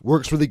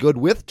 Works really good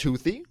with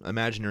Toothy,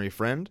 imaginary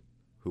friend,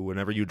 who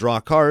whenever you draw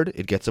a card,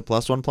 it gets a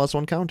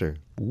 +1/+1 counter.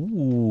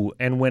 Ooh,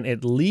 and when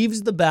it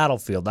leaves the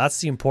battlefield, that's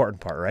the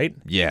important part, right?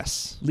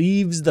 Yes.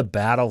 Leaves the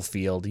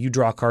battlefield, you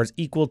draw cards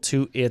equal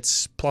to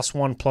its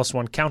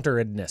 +1/+1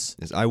 counteredness.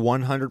 Yes, I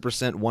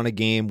 100% won a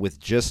game with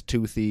just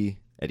Toothy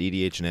at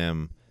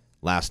EDH&M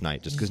last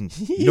night, just because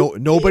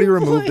nobody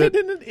removed it,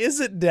 in an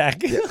Izzet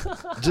deck.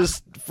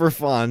 just for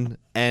fun,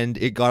 and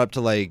it got up to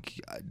like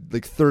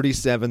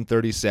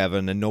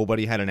 37, and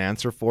nobody had an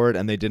answer for it,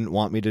 and they didn't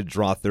want me to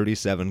draw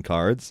 37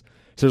 cards.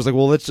 So it was like,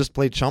 well, let's just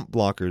play chump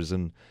blockers,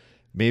 and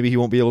maybe he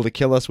won't be able to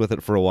kill us with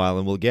it for a while,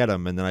 and we'll get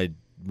him. And then I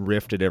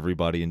rifted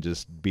everybody and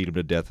just beat him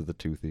to death with a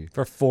Toothy.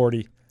 For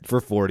 40. For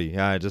 40.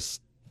 Yeah, it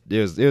was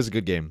a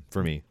good game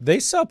for me.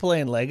 They saw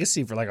playing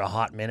Legacy for like a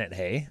hot minute,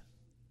 hey?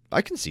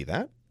 I can see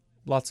that.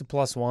 Lots of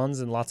 +1s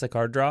and lots of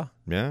card draw.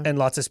 Yeah. And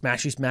lots of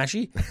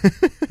smashy.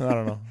 I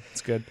don't know.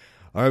 It's good.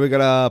 All right, we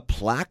got a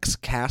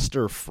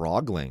Plaxcaster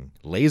Frogling.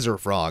 Laser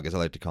Frog, as I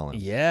like to call him.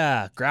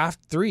 Yeah,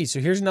 Graft 3.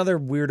 So here's another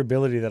weird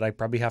ability that I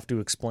probably have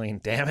to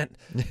explain. Damn it.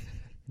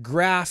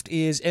 Graft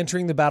is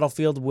entering the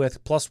battlefield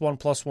with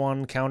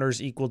 +1/+1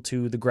 counters equal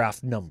to the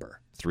Graft number.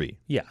 3.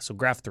 Yeah, so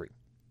Graft 3.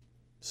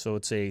 So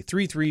it's a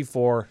 3/3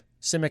 for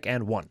Simic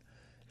and 1.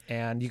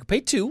 And you can pay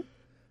 2.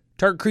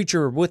 Target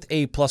creature with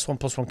a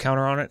 +1/+1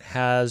 counter on it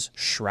has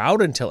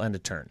Shroud until end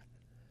of turn.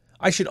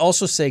 I should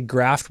also say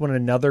Graft, when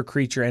another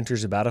creature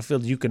enters the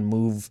battlefield, you can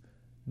move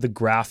the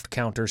Graft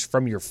counters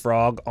from your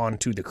frog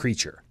onto the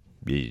creature.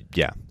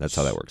 Yeah, that's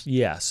how that works.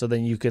 Yeah, so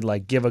then you could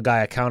like give a guy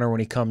a counter when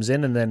he comes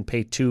in and then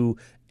pay 2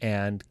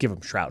 and give him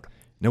Shroud.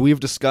 Now,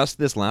 we've discussed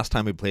this last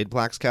time we played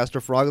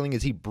Plaxcaster Frogling.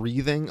 Is he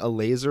breathing a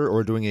laser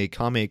or doing a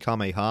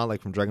Kamehameha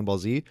like from Dragon Ball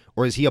Z?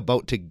 Or is he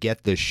about to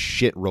get the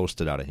shit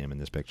roasted out of him in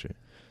this picture?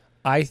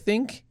 I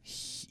think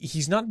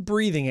he's not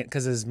breathing it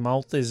because his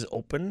mouth is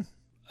open.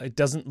 It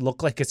doesn't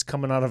look like it's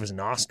coming out of his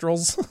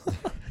nostrils,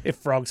 if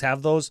frogs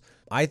have those.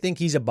 I think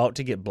he's about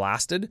to get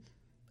blasted,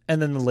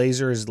 and then the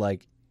laser is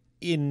like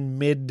in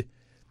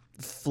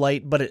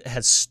mid-flight, but it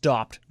has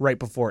stopped right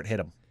before it hit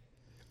him.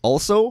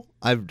 Also,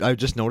 I've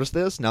just noticed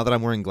this, now that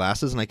I'm wearing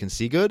glasses and I can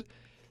see good,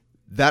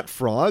 that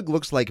frog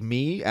looks like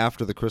me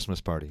after the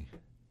Christmas party.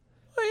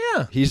 Oh,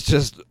 yeah. He's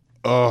just...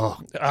 Oh,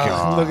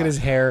 God. Look at his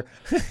hair.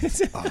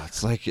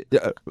 It's like,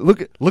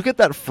 look at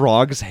that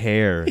frog's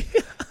hair.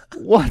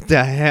 What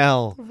the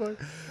hell?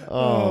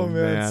 Oh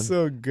man. It's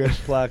so good.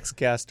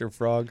 Plaxcaster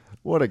Frog.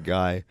 What a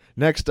guy.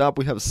 Next up,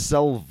 we have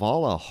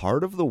Selvala,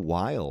 Heart of the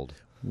Wild.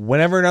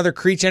 Whenever another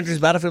creature enters the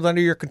battlefield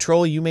under your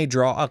control, you may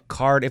draw a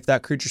card if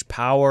that creature's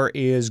power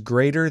is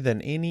greater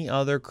than any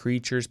other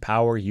creature's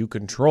power you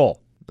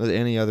control.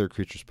 Any other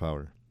creature's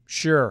power.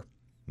 Sure.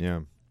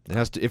 Yeah. It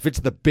has to. If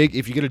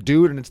you get a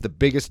dude and it's the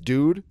biggest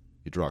dude,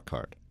 you draw a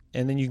card.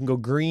 And then you can go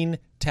green,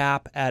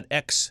 tap, add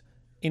X,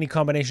 any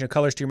combination of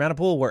colors to your mana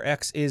pool, where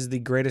X is the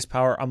greatest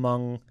power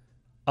among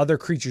other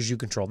creatures you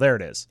control. There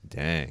it is.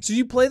 Dang. So do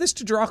you play this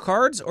to draw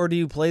cards, or do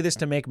you play this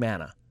to make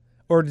mana?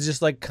 Or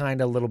just like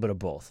kind of a little bit of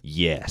both?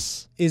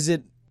 Yes. Is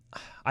it...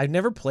 I've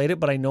never played it,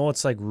 but I know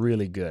it's like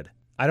really good.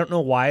 I don't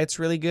know why it's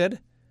really good,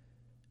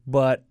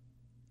 but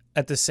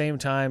at the same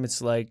time,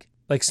 it's like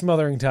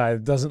Smothering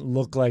Tithe doesn't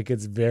look like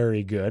it's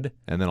very good.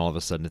 And then all of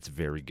a sudden it's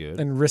very good.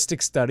 And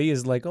Rhystic Study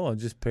is like, oh,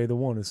 just pay the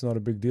 1. It's not a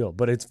big deal.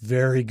 But it's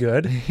very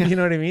good. You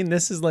know what I mean?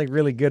 This is like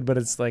really good, but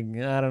it's like,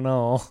 I don't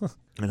know.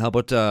 And how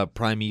about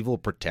Primeval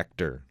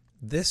Protector?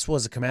 This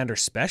was a commander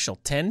special.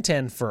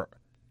 10/10 for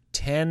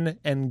 10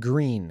 and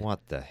green.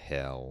 What the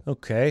hell?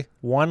 Okay.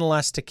 1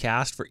 less to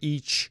cast for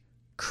each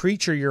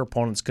creature your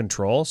opponents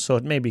control. So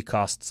it maybe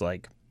costs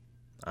like,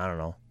 I don't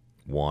know.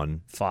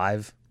 1.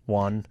 5,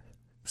 1.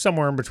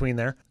 Somewhere in between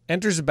there.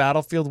 Enters the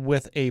battlefield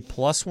with a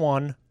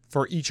 +1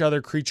 for each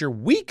other creature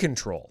we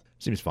control.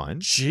 Seems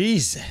fine.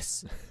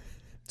 Jesus.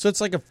 So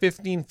it's like a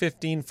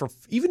 15/15 for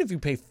even if you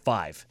pay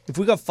 5. If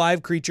we got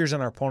 5 creatures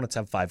and our opponents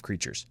have 5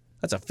 creatures,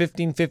 that's a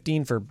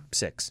 15/15 for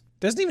 6.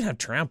 Doesn't even have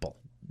trample.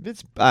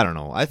 I don't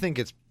know. I think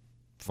it's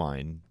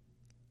fine.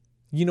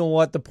 You know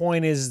what? The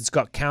point is it's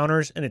got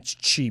counters and it's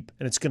cheap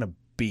and it's going to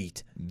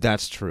beat.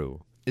 That's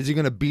true. Is he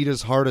going to beat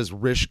as hard as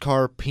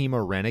Rishkar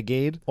Pima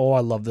Renegade? Oh, I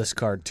love this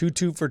card.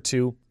 2/2 for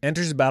 2.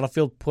 Enters the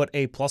battlefield, put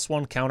a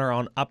 +1 counter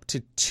on up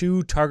to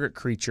 2 target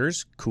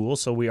creatures. Cool.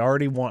 So we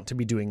already want to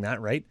be doing that,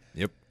 right?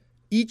 Yep.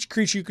 Each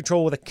creature you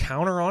control with a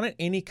counter on it,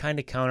 any kind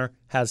of counter,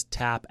 has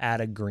tap,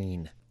 add a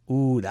green.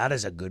 Ooh, that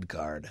is a good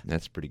card.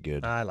 That's pretty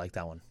good. I like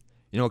that one.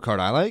 You know what card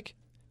I like?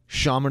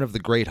 Shaman of the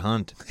Great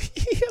Hunt.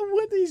 Yeah,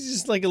 what? He's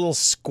just like a little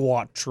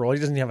squat troll. He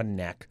doesn't have a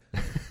neck.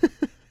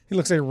 He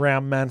looks like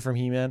Ram Man from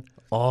He-Man.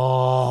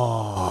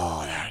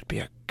 Oh, that'd be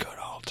a good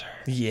altar.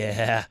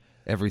 Yeah.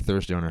 Every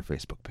Thursday on our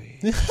Facebook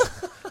page. He's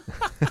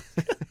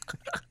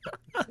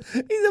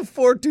a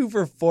 4/2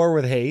 for 4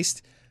 with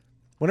haste.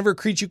 Whenever a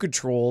creature you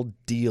control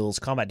deals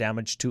combat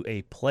damage to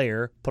a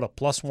player, put a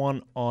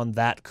 +1 on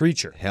that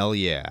creature. Hell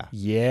yeah.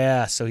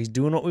 Yeah, so he's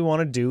doing what we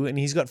want to do, and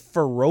he's got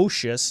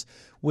Ferocious,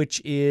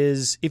 which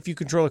is if you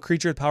control a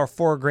creature with power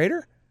 4 or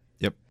greater,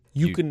 Yep.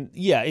 you can,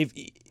 if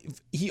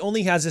he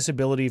only has this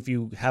ability if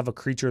you have a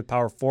creature with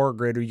power 4 or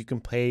greater, you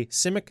can play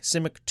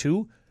Simic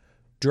 2,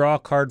 draw a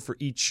card for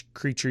each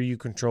creature you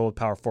control with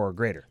power 4 or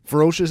greater.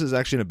 Ferocious is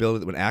actually an ability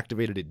that when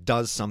activated, it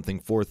does something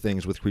for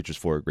things with creatures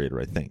 4 or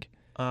greater, I think.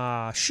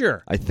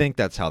 Sure. I think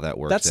that's how that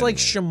works. That's anyway. like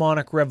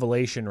Shamanic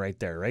Revelation right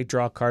there, right?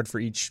 Draw a card for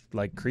each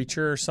like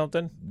creature or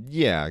something.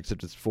 Yeah,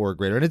 except it's 4 or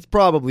greater. And it's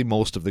probably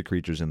most of the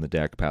creatures in the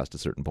deck past a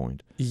certain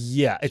point.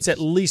 Yeah, it's at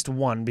least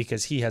one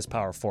because he has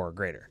power 4 or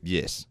greater.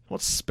 Yes.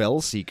 What's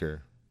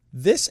Spellseeker?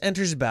 This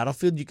enters the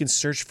battlefield. You can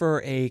search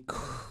for a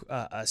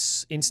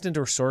instant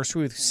or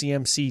sorcery with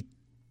CMC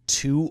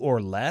 2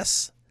 or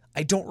less.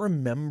 I don't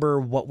remember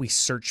what we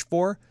searched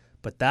for,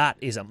 but that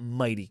is a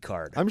mighty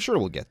card. I'm sure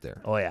we'll get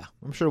there. Oh, yeah.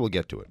 I'm sure we'll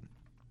get to it.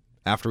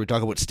 After we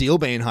talk about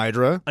Steelbane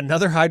Hydra.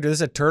 Another Hydra. This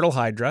is a Turtle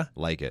Hydra.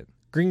 Like it.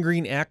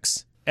 Green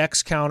X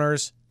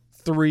counters,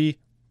 3,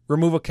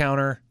 remove a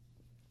counter,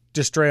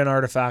 destroy an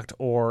artifact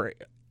or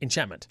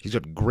enchantment. He's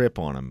got grip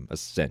on him,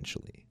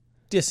 essentially.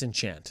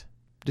 Disenchant.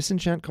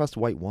 Disenchant costs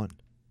white 1.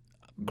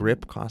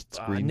 Grip costs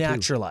green 2.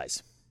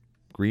 Naturalize.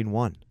 Green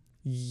 1.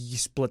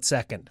 Split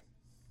second.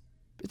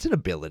 It's an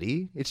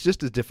ability. It's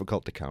just as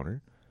difficult to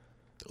counter.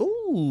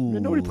 Ooh.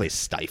 Nobody plays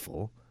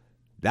Stifle.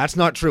 That's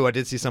not true. I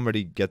did see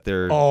somebody get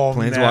their Oh,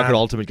 Planeswalker man.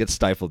 Ultimate get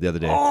stifled the other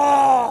day.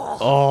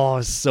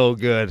 Oh, so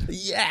good.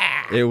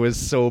 Yeah. It was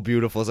so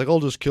beautiful. It's like, I'll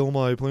just kill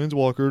my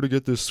Planeswalker to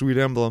get this sweet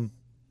emblem.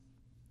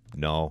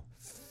 No.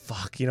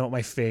 Fuck, you know what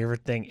my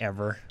favorite thing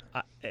ever?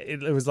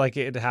 It was like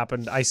it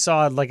happened. I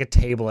saw like a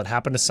table. It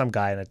happened to some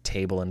guy in a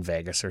table in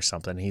Vegas or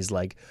something. He's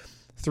like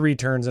 3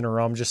 turns in a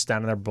row. I'm just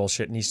standing there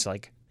bullshit. And he's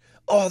like,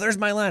 oh, there's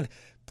my land.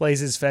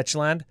 Plays his fetch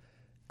land.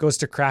 Goes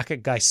to crack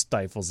it. Guy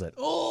stifles it.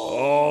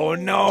 Oh,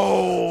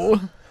 no.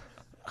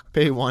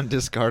 Pay 1,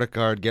 discard a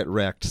card, get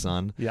wrecked,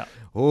 son. Yeah.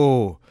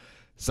 Oh,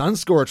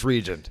 Sunscorch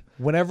Regent.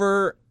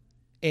 Whenever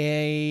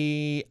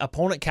a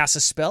opponent casts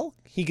a spell,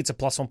 he gets a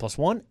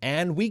 +1/+1,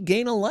 and we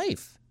gain a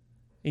life.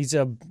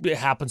 It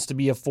happens to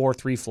be a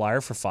 4/3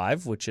 flyer for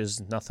 5, which is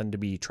nothing to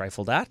be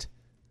trifled at.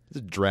 Is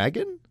it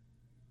dragon?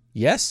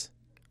 Yes.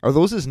 Are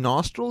those his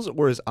nostrils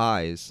or his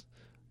eyes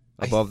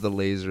above the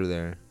laser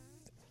there?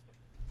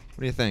 What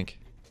do you think?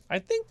 I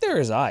think they're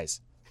his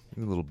eyes.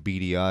 Little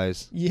beady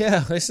eyes. Yeah,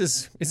 this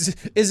is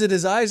it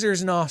his eyes or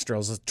his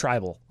nostrils? It's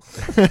tribal.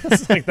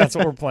 It's like that's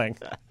what we're playing.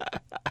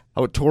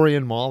 Oh,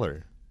 Torian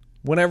Mauler.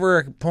 Whenever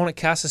an opponent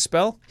casts a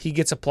spell, he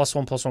gets a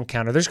 +1/+1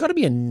 counter. There's got to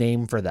be a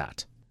name for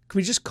that. Can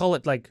we just call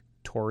it like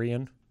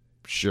Torian?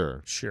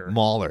 Sure. Sure.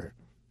 Mauler.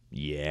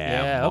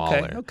 Yeah,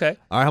 Mauler. Okay.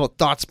 All right, how about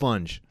Thought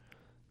Sponge?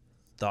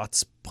 Thought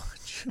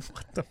Sponge.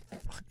 What the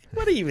fuck?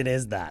 What even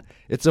is that?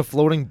 It's a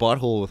floating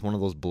butthole with one of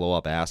those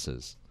blow-up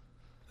asses.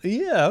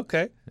 Yeah,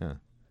 okay. Yeah.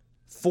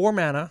 4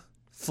 mana,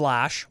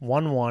 flash,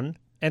 1/1,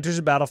 enters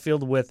the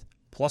battlefield with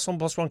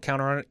 +1/+1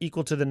 counter on it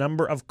equal to the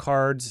number of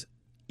cards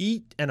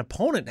an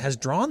opponent has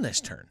drawn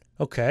this turn.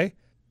 Okay.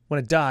 When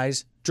it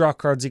dies, draw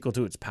cards equal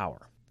to its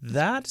power.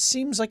 That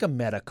seems like a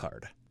meta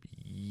card.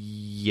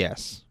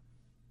 Yes.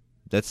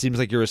 That seems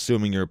like you're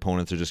assuming your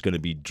opponents are just going to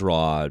be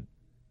draw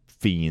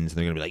fiends. And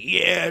they're going to be like,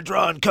 yeah,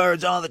 drawing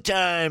cards all the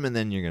time. And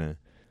then you're going to...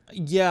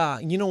 Yeah,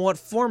 you know what?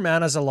 4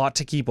 mana is a lot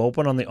to keep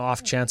open on the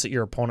off chance that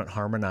your opponent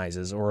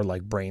harmonizes or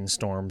like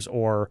brainstorms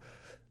or...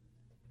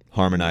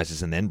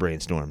 Harmonizes and then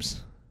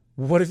brainstorms.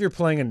 What if you're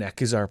playing a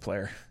Nekuzar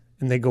player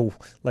and they go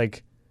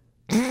like...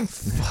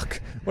 Fuck.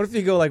 What if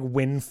you go like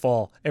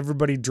Windfall?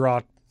 Everybody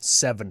draw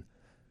 7.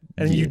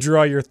 And then you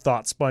draw your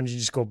Thought Sponge. You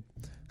just go,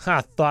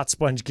 Thought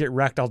Sponge, get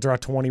wrecked. I'll draw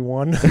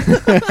 21.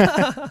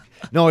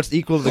 No, it's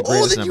equal to the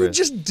greatest then number. you would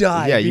just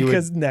die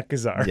because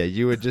Nekuzar. Yeah,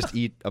 you would just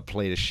eat a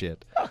plate of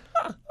shit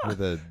with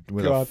a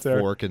out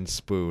there. fork and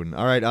spoon.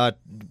 All right,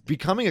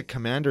 becoming a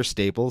commander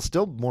staple,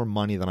 still more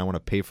money than I want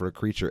to pay for a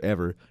creature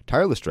ever.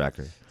 Tireless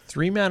Tracker.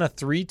 3 mana,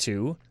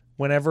 3/2.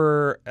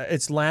 Whenever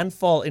it's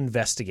landfall,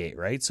 investigate,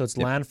 right? So it's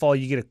landfall,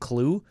 you get a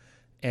clue,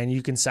 and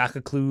you can sack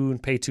a clue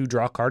and pay 2,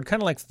 draw a card,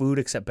 kind of like food,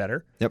 except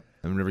better. Yep.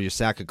 And whenever you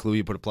sack a clue,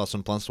 you put a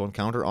 +1/+1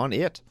 counter on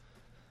it.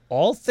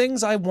 All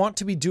things I want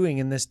to be doing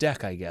in this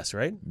deck, I guess,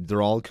 right?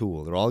 They're all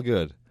cool. They're all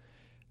good.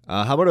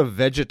 How about a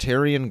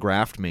vegetarian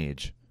graft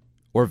mage?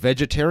 Or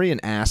vegetarian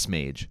ass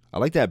mage? I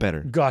like that better.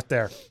 Got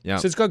there. Yeah.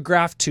 So it's got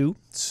Graft 2.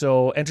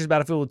 So enters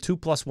battlefield with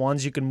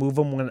 2+1s. You can move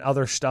them when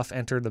other stuff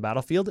enter the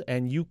battlefield,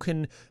 and you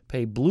can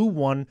pay blue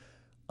 1,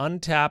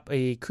 untap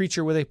a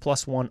creature with a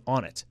 +1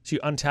 on it. So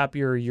you untap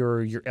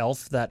your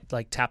elf that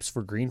like taps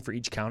for green for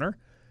each counter.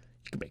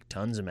 You can make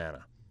tons of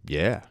mana.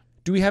 Yeah.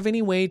 Do we have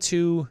any way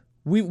to...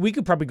 We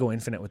could probably go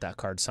infinite with that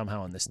card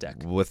somehow in this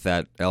deck. With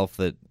that elf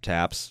that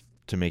taps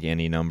to make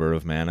any number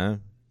of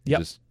mana.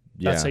 Yep.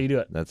 That's how you do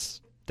it.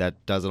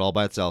 That does it all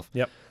by itself.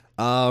 Yep.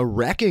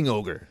 Wrecking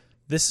Ogre.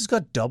 This has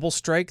got double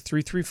strike,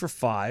 3/3 for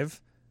 5,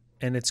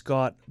 and it's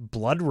got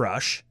Blood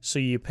Rush. So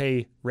you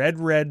pay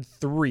red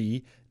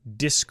 3,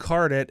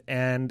 discard it,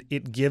 and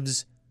it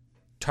gives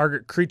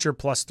target creature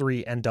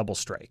 +3 and double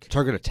strike.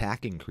 Target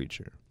attacking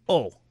creature.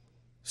 Oh,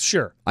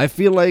 sure. I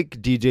feel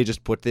like DJ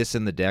just put this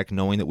in the deck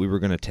knowing that we were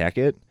going to tech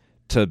it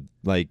to,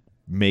 like,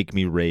 make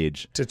me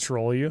rage. To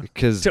troll you?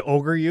 Because To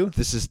ogre you?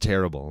 this is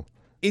terrible.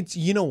 It's,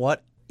 you know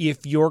what?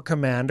 If your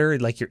commander,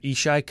 like your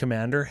Ishai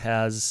commander,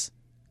 has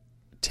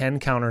 10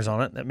 counters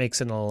on it, that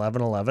makes it an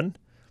 11/11.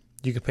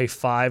 You can pay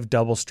 5,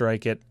 double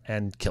strike it,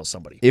 and kill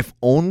somebody. If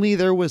only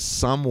there was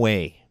some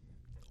way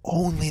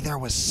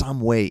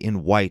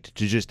in white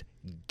to just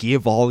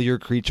give all your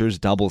creatures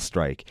double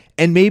strike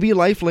and maybe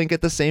lifelink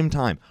at the same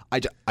time.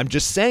 I'm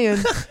just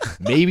saying,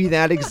 maybe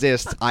that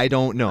exists. I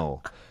don't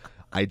know,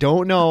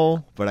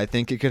 but I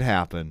think it could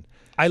happen.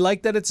 I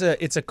like that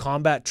it's a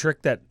combat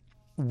trick that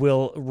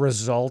will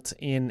result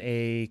in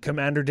a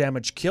commander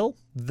damage kill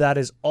that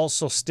is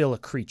also still a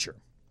creature.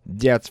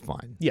 Yeah, it's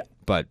fine. Yeah.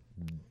 But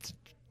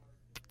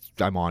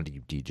I'm on to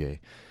you, DJ.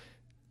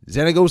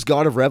 Xenagos,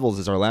 God of Revels,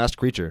 is our last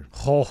creature.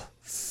 Oh,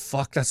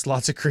 fuck, that's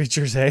lots of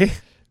creatures, hey?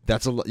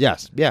 That's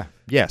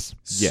yes.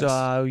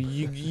 So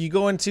you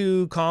go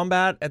into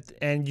combat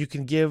and you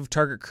can give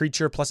target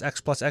creature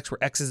 +X/+X,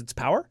 where X is its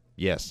power?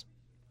 Yes.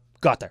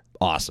 Got there.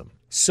 Awesome.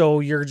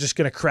 So you're just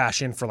going to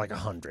crash in for like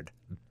 100.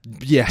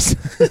 Yes.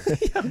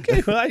 Yeah,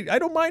 okay, well, I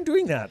don't mind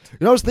doing that.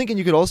 You know, I was thinking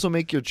you could also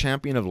make your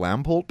Champion of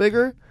Lampolt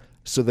bigger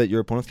so that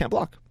your opponents can't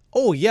block.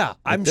 Oh yeah,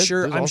 I'm there's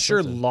sure all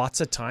sorts of-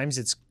 lots of times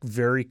it's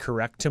very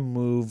correct to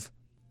move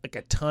like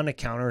a ton of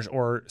counters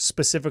or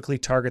specifically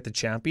target the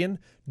champion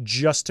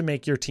just to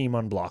make your team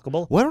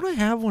unblockable. Why don't I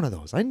have one of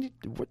those?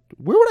 Where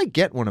would I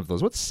get one of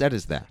those? What set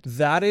is that?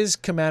 That is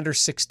Commander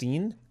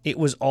 16. It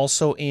was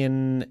also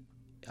in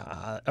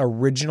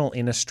original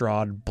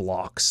Innistrad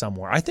block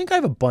somewhere. I think I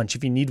have a bunch.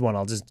 If you need one,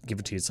 I'll just give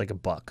it to you. It's like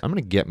 $1. I'm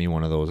going to get me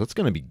one of those. That's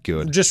going to be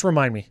good. Just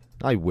remind me.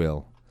 I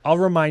will. I'll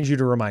remind you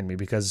to remind me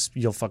because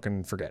you'll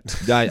fucking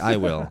forget. I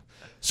will.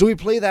 So we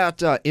play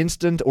that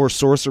instant or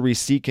sorcery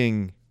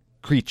seeking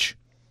creature.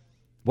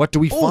 What do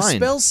we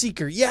find?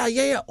 Spellseeker.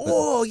 Yeah.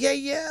 Oh,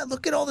 yeah.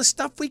 Look at all the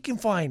stuff we can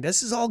find.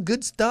 This is all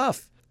good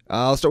stuff.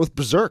 I'll start with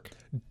Berserk.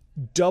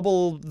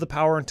 Double the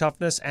power and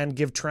toughness and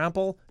give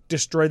trample.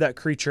 Destroy that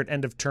creature at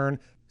end of turn.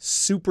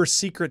 Super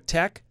secret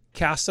tech.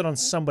 Cast it on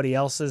somebody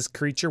else's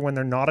creature when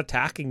they're not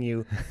attacking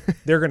you.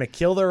 They're going to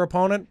kill their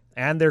opponent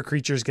and their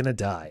creature's going to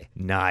die.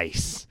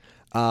 Nice.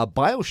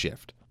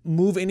 Bioshift.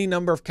 Move any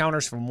number of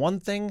counters from one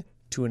thing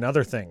to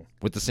another thing.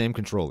 With the same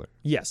controller.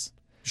 Yes.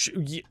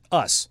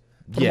 Us.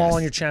 Put them all Yes.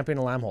 on your champion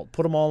of Lamholt.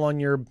 Put them all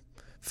on your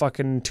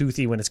fucking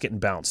Toothy when it's getting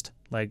bounced.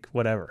 Like,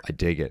 whatever. I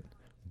dig it.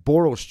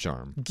 Boros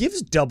Charm.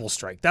 Gives double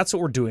strike. That's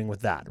what we're doing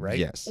with that, right?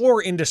 Yes.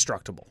 Or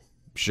indestructible.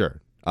 Sure.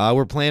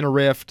 We're playing a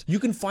Rift. You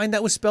can find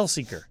that with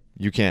Spellseeker.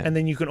 You can. And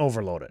then you can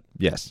overload it.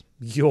 Yes.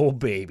 Yo,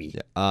 baby.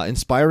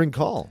 Inspiring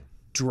Call.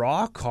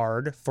 Draw a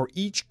card for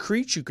each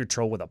creature you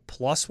control with a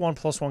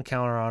 +1/+1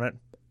 counter on it.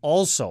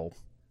 Also,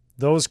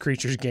 those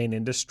creatures gain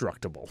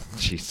indestructible.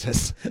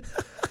 Jesus.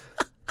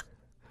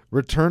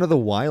 Return of the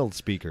Wild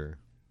Speaker.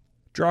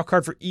 Draw a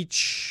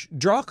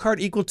card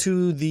equal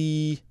to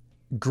the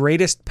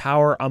greatest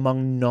power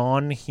among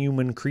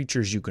non-human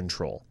creatures you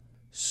control.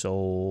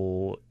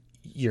 So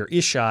your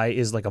Ishai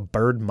is like a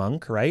bird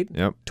monk, right?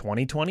 Yep.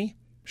 20/20.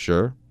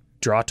 Sure.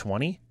 Draw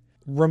 20.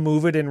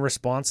 Remove it in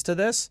response to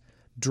this.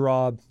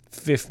 Draw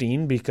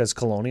 15 because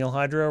Colonial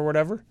Hydra or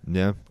whatever.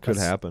 Yeah, could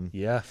happen.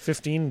 Yeah,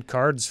 15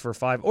 cards for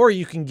 5. Or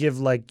you can give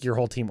like your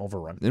whole team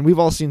overrun. And we've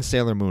all seen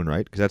Sailor Moon,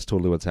 right? Because that's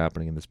totally what's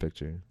happening in this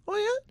picture. Oh,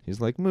 yeah?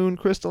 He's like, Moon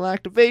Crystal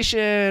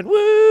Activation,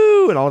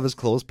 woo! And all of his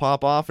clothes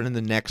pop off. And in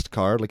the next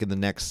card, like in the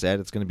next set,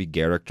 it's going to be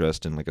Garrick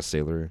dressed in like a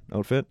sailor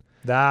outfit.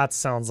 That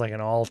sounds like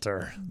an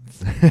altar.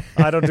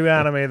 I don't do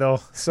anime,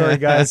 though. Sorry,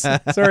 guys.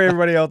 Sorry,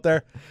 everybody out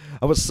there.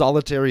 How about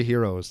Solitary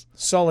Heroes?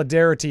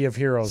 Solidarity of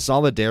Heroes.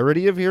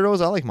 Solidarity of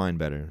Heroes? I like mine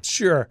better.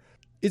 Sure.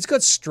 It's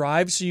got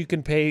Strive, so you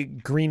can pay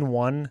green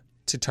 1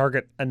 to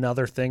target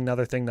another thing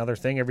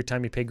every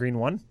time you pay green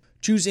 1.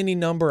 Choose any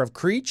number of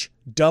creature,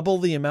 double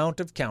the amount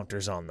of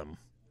counters on them.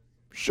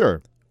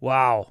 Sure.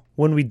 Wow.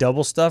 When we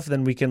double stuff,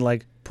 then we can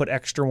like put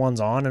extra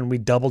ones on and we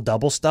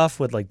double stuff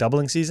with like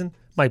doubling season.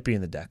 Might be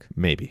in the deck.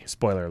 Maybe.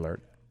 Spoiler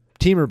alert.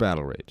 Teamer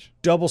Battle Rage.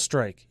 Double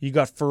strike. You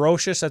got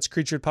Ferocious, that's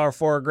creature with power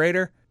 4 or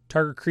greater.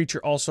 Target creature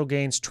also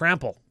gains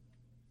trample.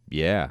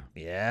 Yeah.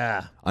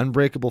 Yeah.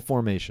 Unbreakable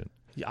Formation.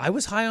 I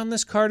was high on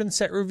this card in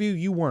set review.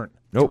 You weren't.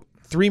 Nope.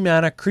 3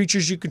 mana.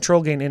 Creatures you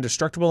control gain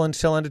indestructible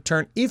until end of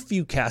turn. If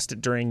you cast it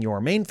during your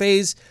main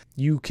phase,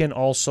 you can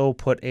also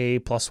put a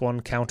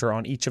 +1 counter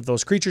on each of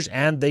those creatures,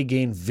 and they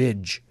gain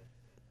Vig.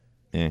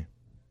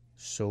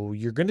 So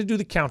you're going to do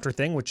the counter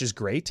thing, which is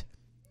great.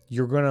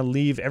 You're going to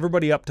leave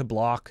everybody up to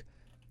block,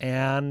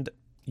 and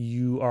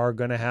you are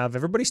going to have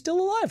everybody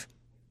still alive.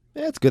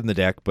 Yeah, it's good in the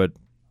deck, but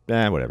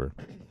whatever.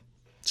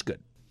 It's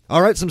good.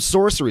 All right, some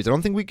sorceries. I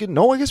don't think we can...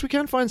 No, I guess we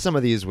can find some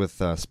of these with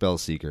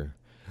Spellseeker.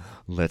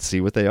 Let's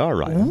see what they are,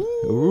 Ryan.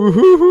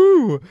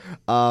 Ooh.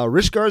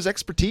 Rishgar's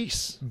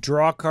Expertise.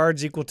 Draw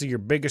cards equal to your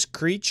biggest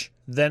creature,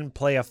 then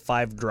play a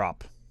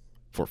 5-drop.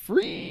 for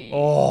free.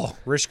 Oh,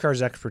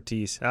 Rishkar's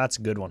Expertise. That's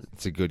a good one.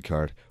 It's a good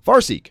card.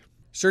 Farseek.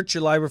 Search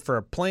your library for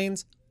a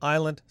plains,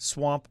 island,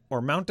 swamp,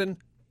 or mountain.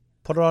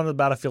 Put it on the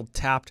battlefield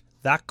tapped.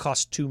 That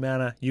costs 2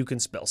 mana. You can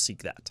spell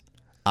seek that.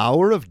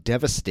 Hour of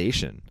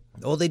Devastation.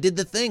 Oh, they did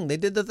the thing. They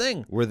did the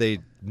thing. Where they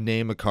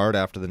name a card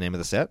after the name of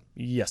the set?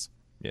 Yes.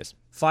 Yes.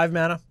 5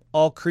 mana.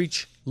 All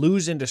creature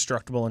lose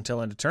indestructible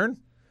until end of turn.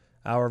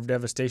 Hour of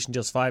Devastation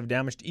deals 5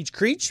 damage to each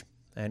creature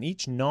and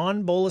each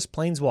non-bolus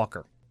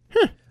planeswalker.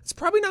 It's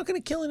probably not going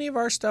to kill any of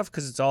our stuff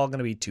because it's all going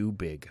to be too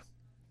big.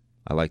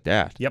 I like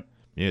that. Yep.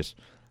 Yes.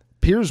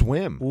 Pier's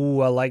Whim.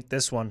 Ooh, I like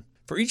this one.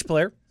 For each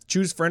player,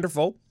 choose friend or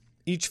foe.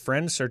 Each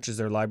friend searches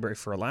their library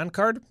for a land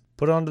card.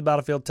 Put it onto the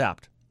battlefield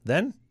tapped.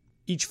 Then,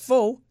 each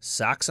foe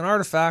sacks an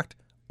artifact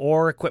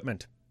or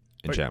equipment.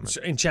 Enchantment.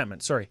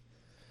 Enchantment, sorry.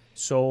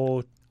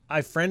 So,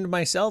 I friend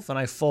myself and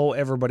I foe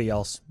everybody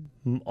else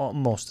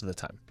most of the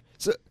time.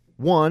 So,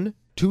 1,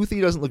 Toothy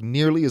doesn't look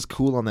nearly as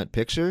cool on that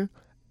picture.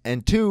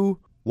 And 2,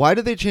 why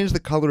did they change the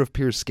color of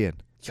Pier's skin?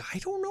 Yeah, I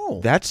don't know.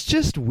 That's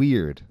just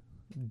weird.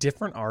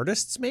 Different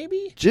artists,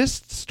 maybe?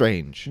 Just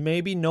strange.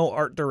 Maybe no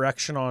art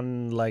direction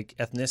on, like,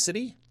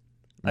 ethnicity?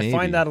 Maybe. I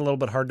find that a little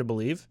bit hard to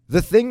believe.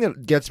 The thing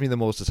that gets me the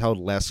most is how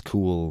less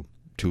cool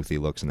Toothy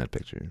looks in that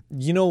picture.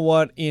 You know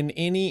what? In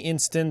any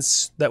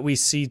instance that we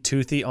see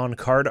Toothy on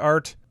card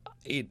art,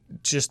 it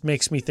just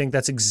makes me think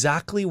that's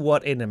exactly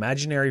what an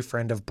imaginary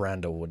friend of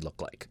Brando would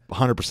look like.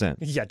 100%.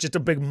 Yeah, just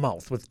a big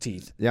mouth with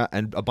teeth. Yeah,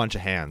 and a bunch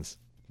of hands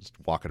just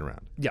walking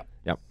around. Yeah.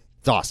 Yep.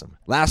 It's awesome.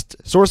 Last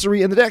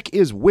sorcery in the deck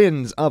is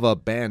Winds of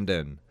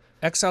Abandon.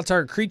 Exile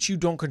target creature you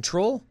don't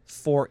control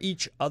for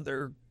each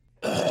other.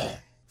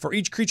 For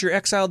each creature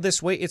exiled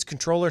this way, its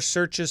controller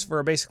searches for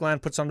a basic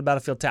land, puts on the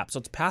battlefield tap. So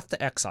it's Path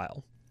to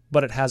Exile,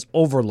 but it has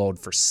Overload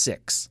for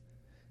 6.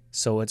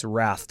 So it's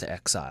Wrath to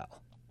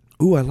Exile.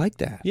 Ooh, I like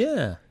that.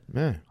 Yeah.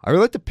 Yeah. I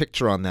really like the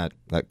picture on that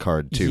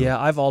card, too. Yeah,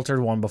 I've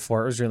altered one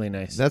before. It was really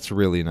nice. That's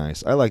really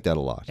nice. I like that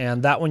a lot.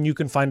 And that one you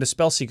can find a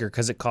Spellseeker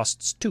because it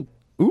costs 2.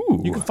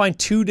 Ooh. You can find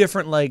 2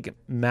 different like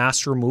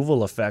mass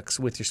removal effects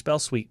with your spell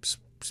sweeps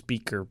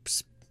speaker.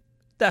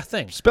 That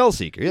thing.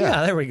 Spellseeker, yeah.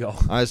 Yeah, there we go.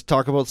 Let's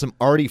talk about some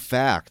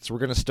artifacts. We're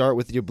going to start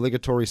with the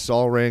obligatory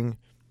Sol Ring.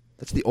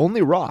 That's the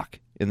only rock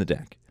in the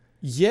deck.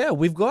 Yeah,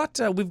 we've got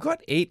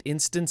 8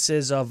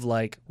 instances of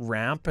like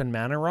ramp and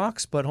mana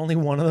rocks, but only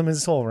one of them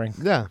is Sol Ring.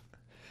 Yeah.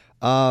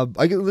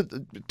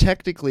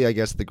 Technically, I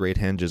guess the Great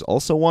Henge is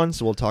also one,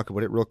 so we'll talk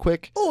about it real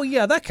quick. Oh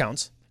yeah, that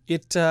counts.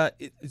 It's a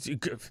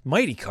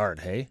mighty card,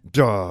 hey?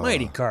 Duh.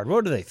 Mighty card.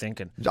 What are they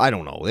thinking? I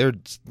don't know. They're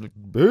just like,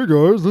 hey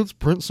guys, let's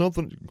print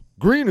something.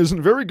 Green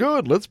isn't very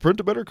good. Let's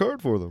print a better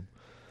card for them.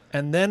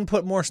 And then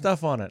put more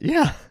stuff on it.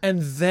 Yeah.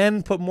 And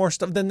then put more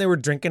stuff. Then they were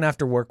drinking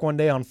after work one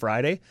day on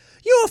Friday.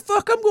 Yo,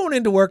 fuck, I'm going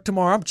into work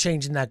tomorrow. I'm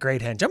changing that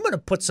Great Henge. I'm going to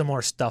put some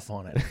more stuff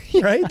on it.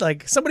 Right?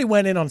 Like somebody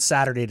went in on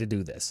Saturday to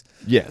do this.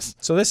 Yes.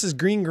 So this is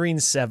green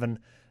 7.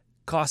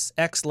 Costs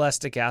X less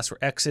to cast,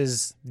 where X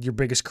is your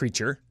biggest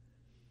creature.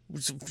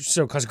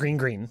 So it costs green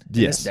in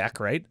this deck,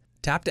 right?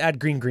 Tap to add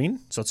green,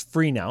 so it's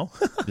free now.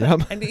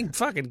 Yep. And you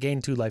fucking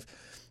gain 2 life.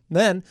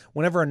 Then,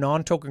 whenever a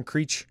non-token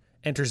creature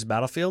enters the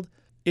battlefield,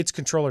 its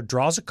controller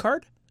draws a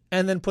card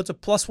and then puts a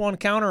 +1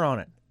 counter on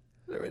it.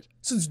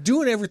 So it's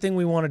doing everything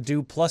we want to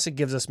do, plus it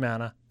gives us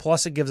mana,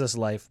 plus it gives us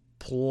life,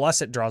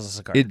 plus it draws us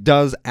a card. It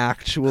does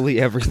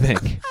actually everything.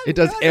 It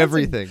does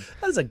everything.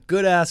 That's a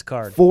good-ass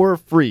card. For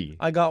free.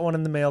 I got one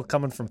in the mail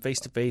coming from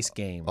Face-to-Face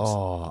Games.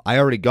 Oh, I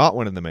already got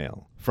one in the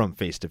mail from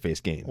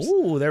Face-to-Face Games.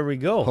 Ooh, there we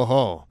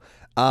go.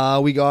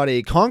 Oh. We got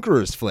a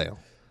Conqueror's Flail.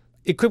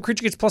 Equipped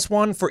creature gets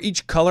 +1 for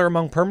each color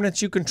among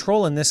permanents you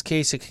control. In this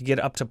case, it could get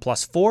up to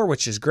 +4,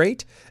 which is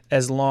great.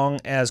 As long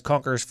as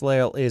Conqueror's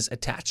Flail is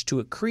attached to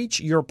a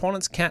creature, your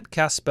opponents can't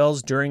cast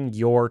spells during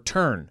your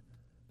turn.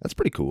 That's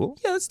pretty cool.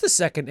 Yeah, that's the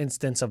second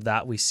instance of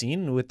that we've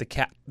seen with the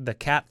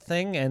cat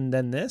thing and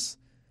then this.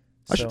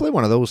 I should play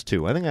one of those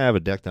too. I think I have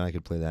a deck that I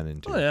could play that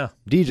into. Oh, yeah.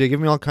 DJ,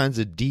 give me all kinds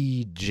of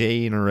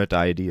degenerate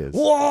ideas.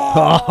 Whoa!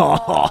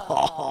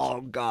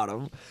 Got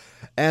him.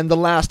 And the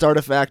last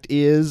artifact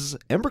is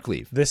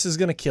Embercleave. This is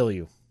going to kill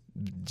you.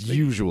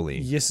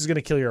 Usually. This is going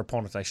to kill your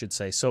opponent, I should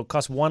say. So it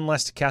costs 1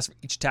 less to cast for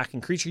each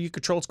attacking creature you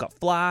control. It's got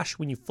flash.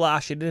 When you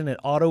flash it in, it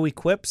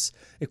auto-equips.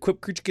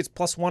 Equipped creature gets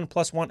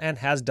 +1/+1 and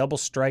has double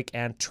strike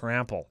and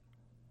trample.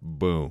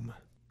 Boom.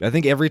 I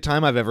think every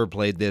time I've ever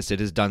played this, it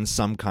has done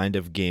some kind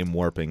of game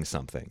warping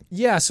something.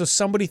 Yeah, so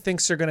somebody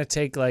thinks they're going to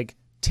take like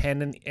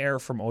 10 in the air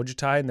from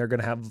Ojutai and they're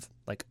going to have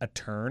like a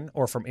turn,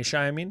 or from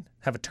Ishai,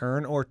 have a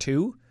turn or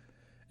 2.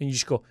 And you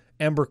just go,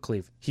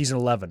 Embercleave, he's an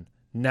 11.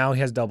 Now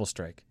he has double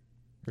strike.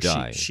 Or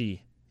Die.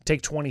 She.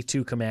 Take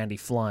 22 commandy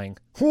flying.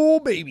 Oh,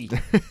 baby.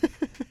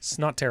 It's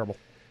not terrible.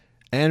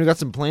 And we got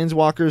some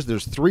Planeswalkers.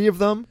 There's 3 of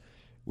them.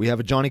 We have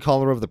a Johnny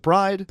Caller of the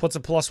Pride. Puts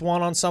a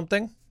 +1 on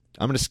something.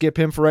 I'm going to skip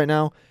him for right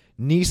now.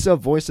 Nisa,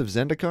 Voice of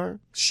Zendikar.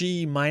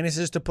 She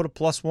minuses to put a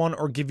 +1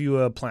 or give you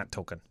a plant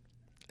token.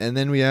 And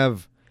then we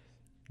have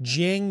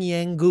Jing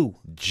Yangu.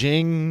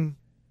 Jing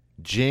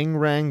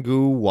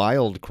Rangu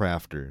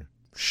Wildcrafter.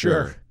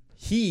 Sure.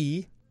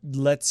 He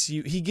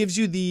he gives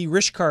you the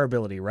Rishkar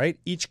ability, right?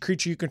 Each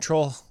creature you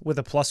control with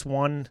a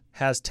 +1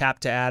 has tap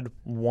to add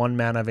 1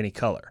 mana of any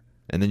color.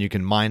 And then you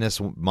can minus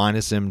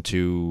him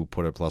to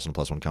put a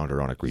 +1/+1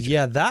 counter on a creature.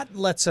 Yeah, that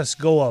lets us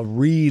go a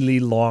really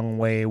long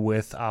way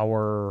with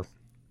our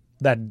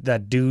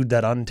that dude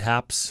that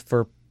untaps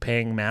for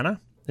paying mana,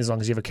 as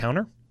long as you have a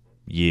counter.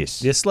 Yes.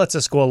 This lets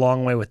us go a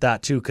long way with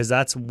that too, because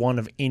that's one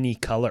of any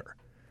color.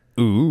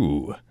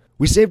 Ooh.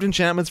 We saved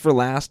enchantments for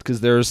last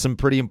because there's some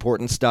pretty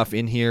important stuff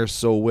in here,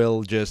 so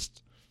we'll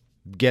just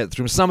get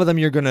through. Some of them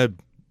you're going to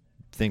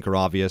think are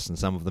obvious, and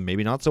some of them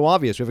maybe not so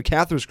obvious. We have a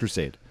Cathar's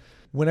Crusade.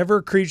 Whenever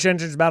a creature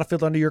enters the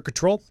battlefield under your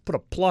control, put a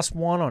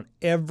 +1 on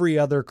every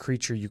other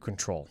creature you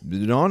control.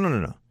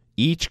 No.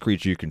 Each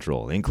creature you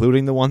control,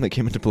 including the one that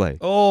came into play.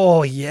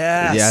 Oh,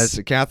 yes. Yes,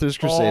 Cathar's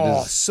Crusade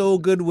Oh, is... so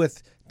good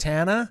with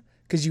Tana,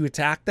 because you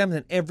attack them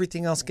and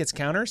everything else gets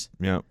counters.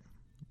 Yeah.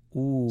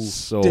 Ooh.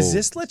 So... Does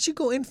this let you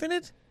go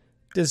infinite?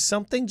 Does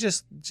something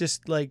just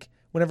like,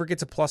 whenever it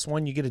gets a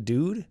 +1, you get a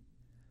dude?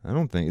 I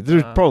don't think...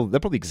 that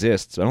probably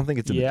exists. I don't think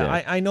it's in the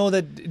deck. Yeah, I know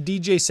that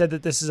DJ said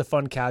that this is a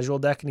fun casual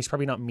deck, and he's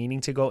probably not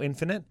meaning to go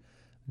infinite,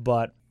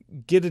 but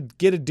get a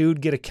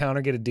dude, get a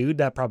counter, get a dude,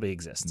 that probably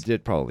exists.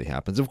 It probably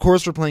happens. Of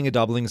course, we're playing a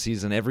doubling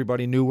season.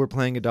 Everybody knew we're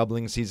playing a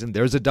doubling season.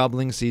 There's a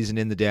doubling season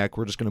in the deck.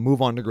 We're just going to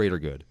move on to greater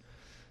good.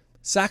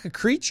 Sack a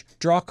creature,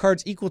 draw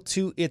cards equal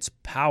to its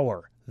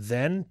power,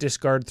 then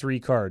discard 3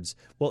 cards.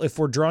 Well, if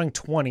we're drawing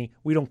 20,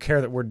 we don't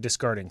care that we're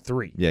discarding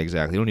 3. Yeah,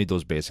 exactly. You don't need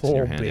those basics in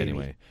your hand baby.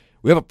 anyway.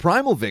 We have a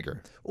Primal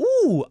Vigor.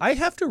 Ooh, I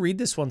have to read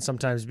this one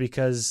sometimes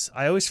because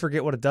I always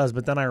forget what it does,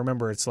 but then I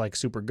remember it's like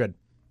super good.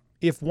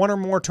 If 1 or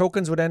more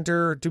tokens would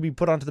enter to be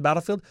put onto the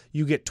battlefield,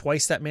 you get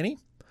twice that many.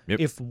 Yep.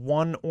 If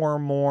 1 or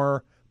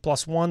more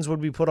 +1s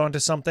would be put onto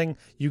something,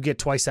 you get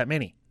twice that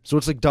many. So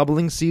it's like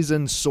doubling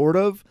season, sort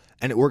of,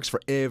 and it works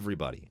for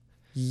everybody.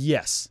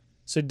 Yes.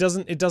 So it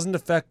doesn't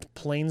affect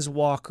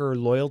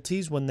planeswalker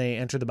loyalties when they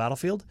enter the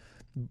battlefield,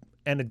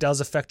 and it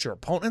does affect your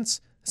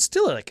opponents. It's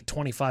still like a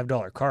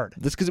 $25 card.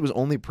 That's because it was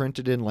only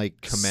printed in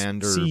like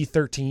Commander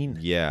C13.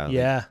 Yeah,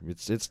 Yeah.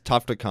 Like, it's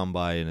tough to come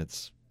by, and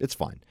it's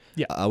fine.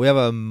 Yeah. We have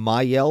a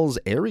Mayel's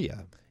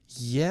Area.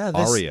 Yeah.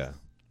 Aria.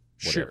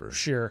 Whatever.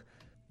 Sure.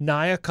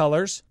 Naya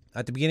colors.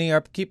 At the beginning of your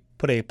upkeep,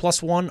 put a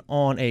 +1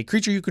 on a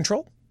creature you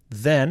control.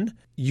 Then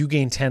you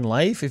gain 10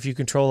 life. If you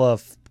control a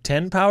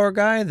 10 power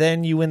guy,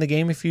 then you win the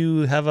game if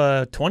you have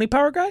a 20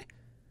 power guy.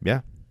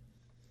 Yeah.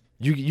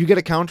 You get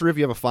a counter if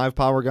you have a 5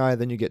 power guy,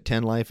 then you get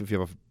 10 life. If you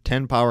have a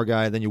 10 power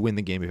guy, then you win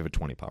the game if you have a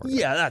 20 power guy.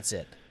 Yeah, that's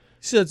it.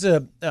 So it's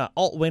a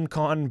alt win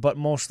con, but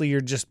mostly you're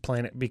just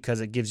playing it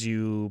because it gives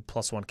you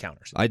 +1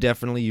 counters. I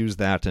definitely use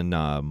that in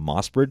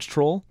Mossbridge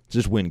Troll.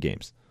 Just win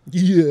games.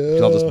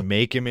 Yeah. I'll just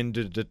make him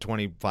into the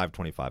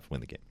 25-25, win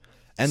the game.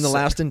 And the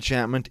last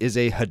enchantment is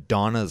a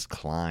Hadana's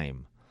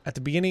Climb. At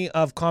the beginning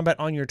of combat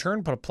on your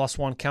turn, put a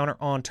 +1 counter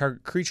on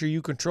target creature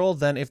you control.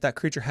 Then if that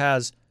creature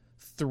has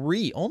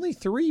only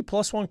three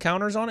 +1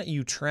 counters on it,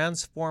 you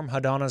transform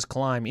Hadana's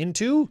Climb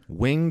into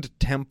Winged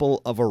Temple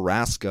of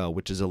Araska,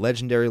 which is a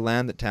legendary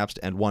land that taps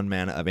to add 1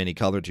 mana of any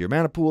color to your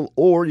mana pool,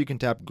 or you can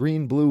tap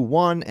green, blue,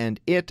 1,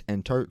 and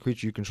target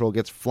creature you control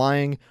gets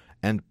flying,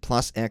 and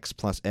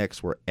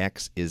 +X, where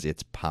X is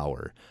its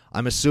power.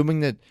 I'm assuming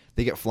that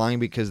they get flying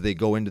because they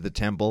go into the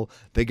temple,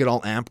 they get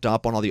all amped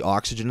up on all the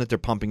oxygen that they're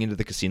pumping into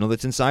the casino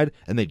that's inside,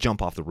 and they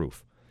jump off the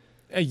roof.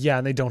 yeah,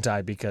 and they don't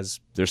die because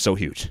They're so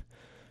huge.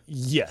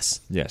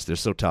 yes, Yes, they're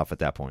so tough at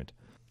that point.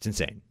 It's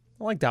insane.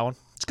 I like that one.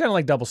 It's kind of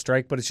like double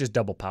strike, but it's just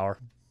double power.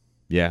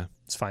 Yeah.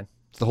 It's fine.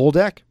 It's the whole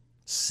deck.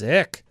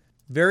 Sick.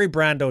 Very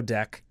Brando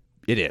deck.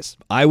 It is.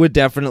 I would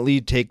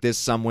definitely take this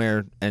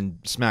somewhere and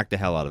smack the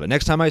hell out of it.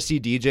 Next time I see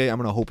DJ, I'm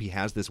going to hope he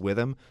has this with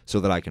him so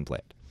that I can play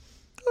it.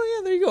 Oh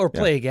yeah, there you go. Or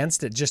play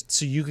against it just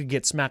so you could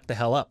get smacked the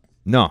hell up.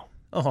 No.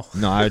 Oh.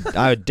 No,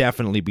 I would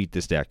definitely beat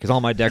this deck because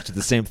all my decks are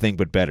the same thing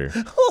but better.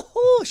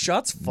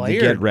 Shots fired.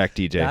 You get wrecked,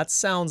 DJ. That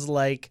sounds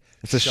like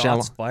It's a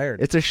shots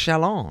fired. It's a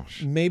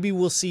challenge. Maybe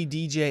we'll see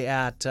DJ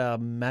at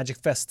Magic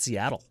Fest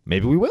Seattle.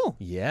 Maybe we will.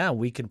 Yeah,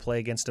 we can play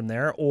against him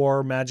there.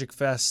 Or Magic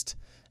Fest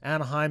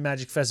Anaheim,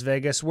 Magic Fest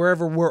Vegas,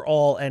 wherever we're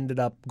all ended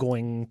up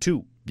going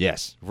to.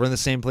 Yes. If we're in the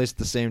same place at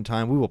the same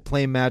time, we will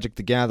play Magic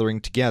the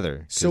Gathering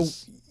together. So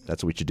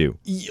that's what you do.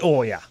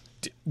 Oh, yeah.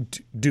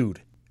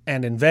 Dude.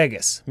 And in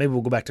Vegas, maybe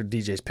we'll go back to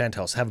DJ's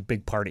penthouse, have a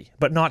big party,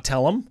 but not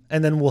tell him.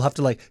 And then we'll have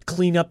to like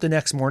clean up the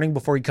next morning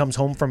before he comes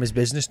home from his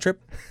business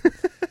trip.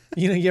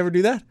 You ever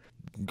do that?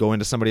 Go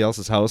into somebody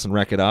else's house and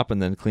wreck it up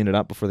and then clean it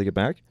up before they get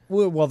back?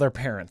 Well, they're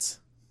parents.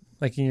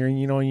 Like when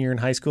you're in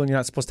high school and you're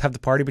not supposed to have the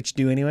party, but you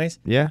do anyways.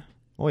 Yeah.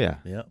 Oh, yeah.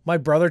 Yeah. My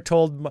brother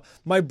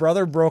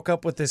broke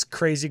up with this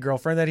crazy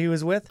girlfriend that he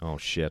was with. Oh,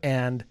 shit.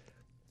 And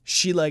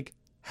she like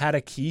had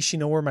a key. She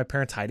knew where my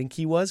parents' hiding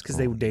key was because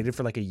they dated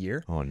for like a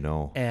year. Oh,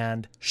 no.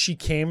 And she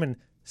came and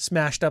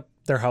smashed up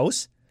their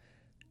house.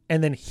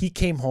 And then he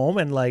came home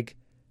and like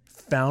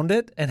found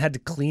it and had to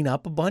clean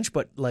up a bunch,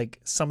 but like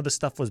some of the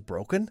stuff was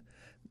broken.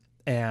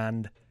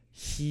 And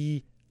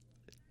he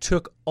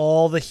took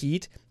all the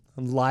heat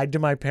and lied to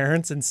my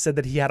parents and said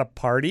that he had a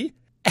party.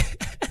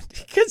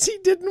 Because because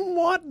he didn't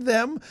want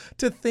them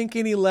to think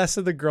any less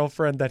of the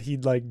girlfriend that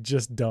he'd like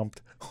just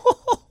dumped.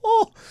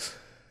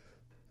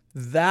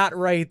 That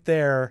right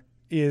there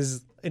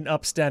is an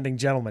upstanding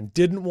gentleman.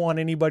 Didn't want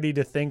anybody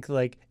to think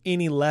like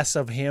any less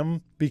of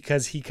him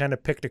because he kind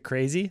of picked a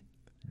crazy.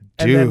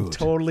 And then Dude.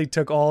 totally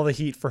took all the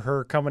heat for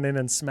her coming in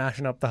and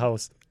smashing up the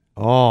house.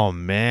 Oh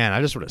man,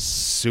 I just would have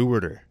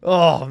sewered her.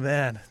 Oh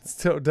man,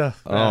 it's so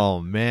tough. Man. Oh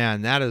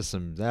man, that is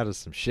some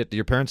shit. Do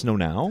your parents know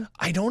now?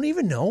 I don't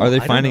even know. Are they I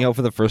don't finding know. out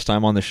for the first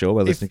time on the show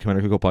by listening to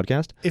Commander Hugo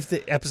podcast? If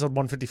the episode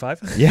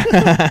 155? Yeah.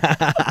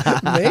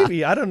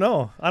 Maybe. I don't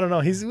know.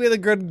 He's with a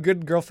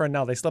good girlfriend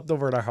now. They slept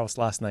over at our house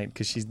last night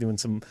because she's doing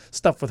some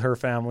stuff with her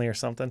family or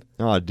something.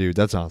 Oh, dude,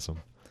 that's awesome.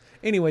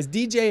 Anyways,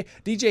 DJ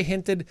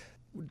hinted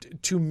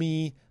to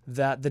me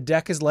that the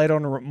deck is light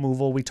on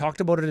removal. We talked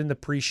about it in the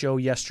pre-show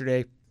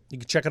yesterday. You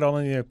can check it out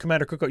on the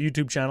Commander Cookout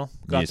YouTube channel.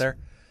 Got Yes. there.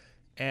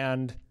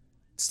 And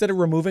instead of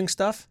removing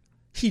stuff,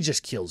 he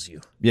just kills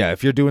you. Yeah,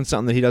 if you're doing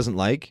something that he doesn't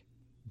like,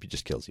 he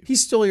just kills you. He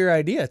stole your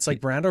idea. It's like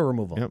Brando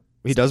removal. Yep.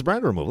 He does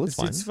brand removal. It's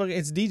fine.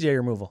 It's DJ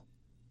removal.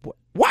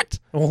 What?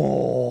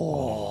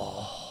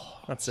 Oh,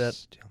 that's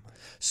it.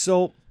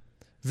 So,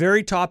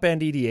 very top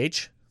end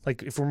EDH.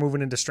 Like if we're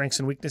moving into strengths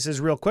and weaknesses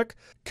real quick,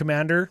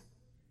 Commander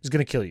is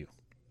going to kill you.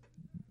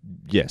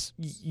 Yes.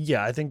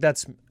 Yeah, I think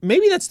that's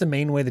the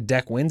main way the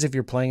deck wins if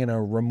you're playing in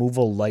a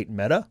removal light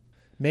meta.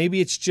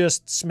 Maybe it's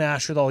just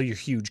smash with all your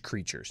huge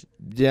creatures.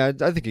 Yeah,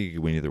 I think you could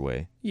win either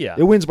way. Yeah.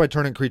 It wins by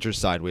turning creatures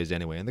sideways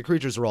anyway, and the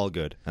creatures are all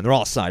good, and they're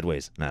all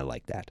sideways, and I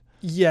like that.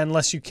 Yeah,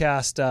 unless you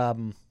cast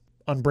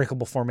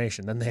Unbreakable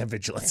Formation, then they have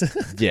Vigilance.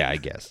 Yeah, I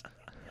guess.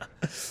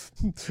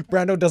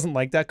 Brando doesn't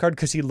like that card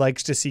because he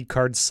likes to see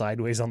cards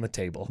sideways on the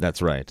table.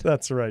 That's right.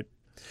 That's right.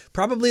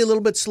 Probably a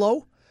little bit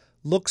slow.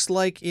 Looks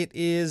like it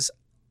is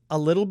a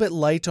little bit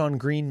light on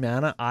green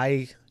mana.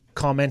 I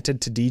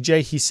commented to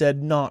DJ. He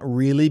said not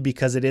really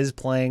because it is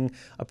playing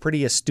a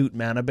pretty astute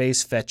mana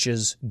base,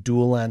 fetches,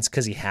 dual lands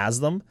because he has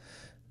them.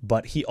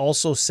 But he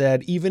also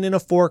said even in a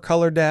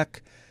 4-color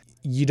deck,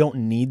 you don't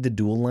need the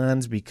dual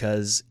lands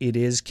because it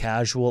is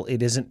casual.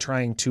 It isn't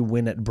trying to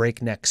win at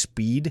breakneck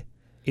speed.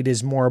 It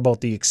is more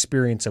about the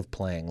experience of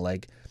playing.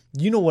 Like,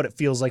 you know what it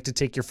feels like to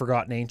take your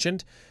Forgotten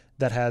Ancient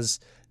that has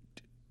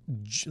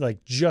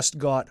just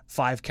got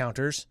 5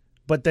 counters,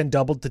 but then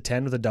doubled to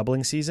 10 with a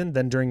doubling season.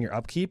 Then during your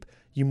upkeep,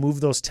 you move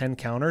those 10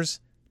 counters,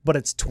 but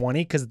it's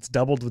 20 because it's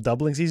doubled with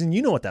doubling season.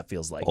 You know what that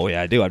feels like. Oh,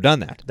 yeah, I do. I've done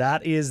that.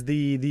 That is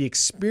the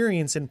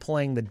experience in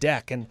playing the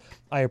deck, and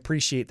I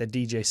appreciate that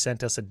DJ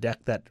sent us a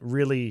deck that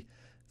really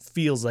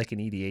feels like an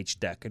EDH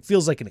deck. It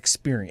feels like an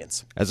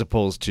experience. As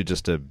opposed to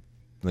just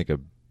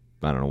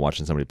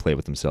watching somebody play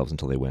with themselves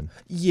until they win.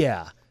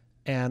 Yeah.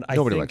 And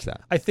Nobody likes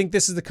that. I think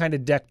this is the kind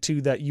of deck, too,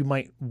 that you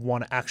might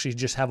want to actually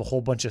just have a whole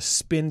bunch of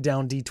spin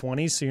down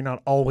D20s so you're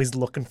not always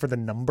looking for the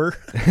number,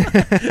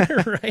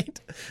 right?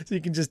 So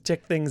you can just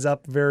tick things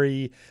up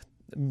very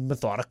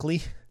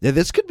methodically. Yeah,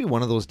 this could be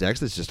one of those decks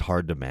that's just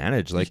hard to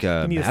manage, like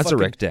a You need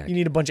Mazarek deck. You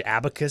need a bunch of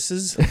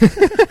abacuses.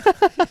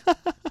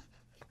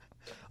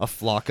 A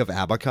flock of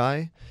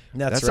Abakai.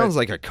 That's That sounds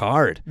like a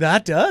card.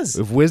 That does.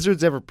 If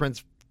Wizards ever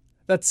prints...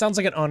 That sounds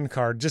like an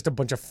uncard, just a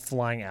bunch of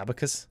flying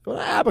abacus. Well,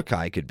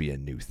 Abakai could be a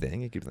new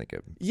thing. It could be like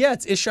a... Yeah,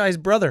 it's Ishai's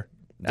brother.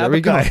 There we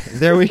go. Abakai.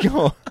 There we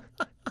go.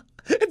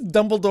 It's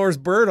Dumbledore's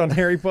bird on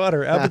Harry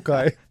Potter,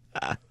 Abakai.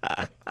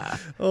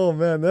 Oh,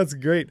 man, that's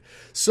great.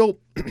 So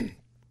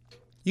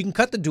you can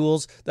cut the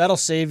duels. That'll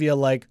save you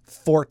like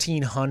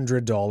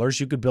 $1,400.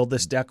 You could build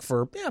this deck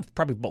for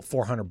probably about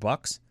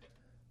 $400.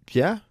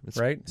 Yeah, it's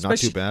Right? not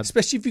too bad.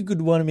 Especially if you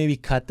could want to maybe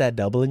cut that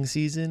doubling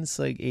season. It's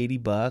like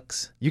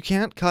 $80. You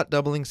can't cut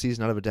doubling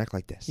season out of a deck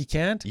like this. You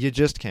can't? You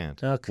just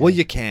can't. Okay. Well,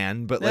 you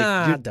can, but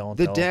like don't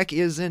the though. deck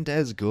isn't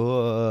as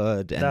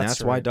good, and That's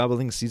that's why right.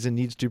 doubling season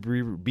needs to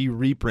be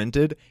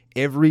reprinted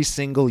every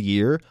single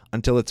year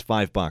until it's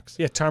 $5.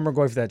 Yeah, timer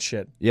going for that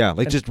shit. Yeah,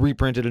 like just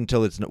reprint it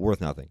until it's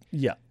worth nothing.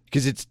 Yeah.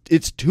 Because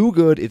it's too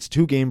good, it's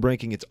too game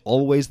breaking, it's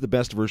always the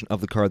best version of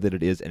the card that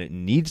it is, and it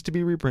needs to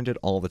be reprinted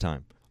all the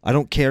time. I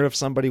don't care if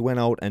somebody went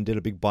out and did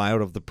a big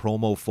buyout of the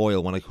promo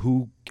foil.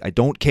 I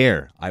don't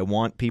care. I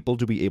want people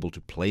to be able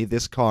to play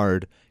this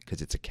card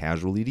because it's a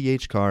casual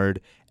EDH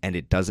card and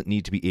it doesn't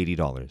need to be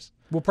 $80.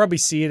 We'll probably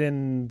see it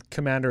in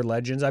Commander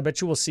Legends. I bet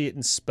you we'll see it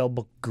in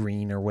Spellbook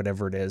Green or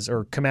whatever it is,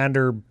 or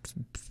Commander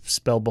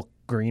Spellbook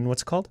Green.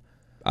 What's it called?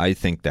 I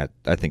think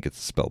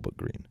it's Spellbook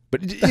Green.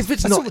 But if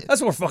it's not,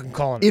 That's what we're fucking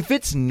calling it. if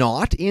it's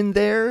not in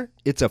there,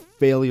 it's a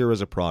failure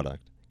as a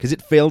product. Because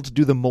it failed to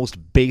do the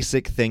most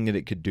basic thing that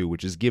it could do,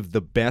 which is give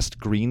the best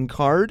green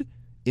card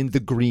in the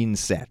green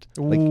set.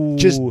 Like,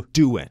 just Ooh.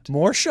 do it.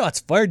 More shots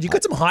fired. You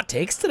got some hot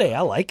takes today. I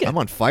like it. I'm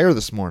on fire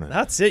this morning.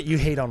 That's it. You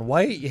hate on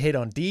White. You hate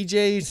on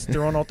DJs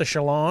throwing out the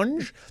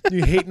challenge.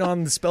 You hating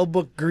on the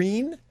Spellbook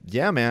Green.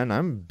 Yeah, man.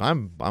 I'm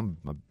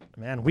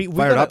Man, we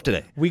Fired gotta, up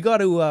today. We got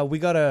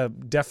to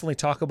definitely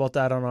talk about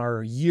that on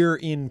our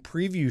year-in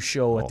preview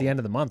show at the end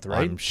of the month,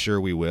 right? I'm sure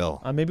we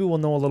will. Maybe we'll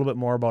know a little bit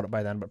more about it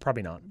by then, but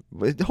probably not.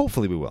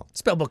 Hopefully we will.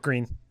 Spellbook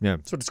Green. Yeah.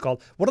 That's what it's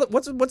called.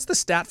 What's the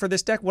stat for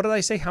this deck? What did I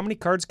say? How many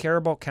cards care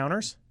about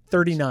counters?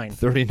 39.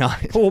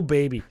 39. Oh,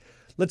 baby.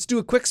 Let's do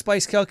a quick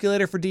spice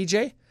calculator for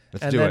DJ.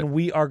 Let's and do then it.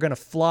 we are going to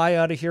fly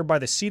out of here by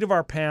the seat of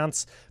our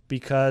pants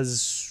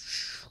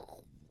because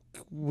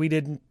we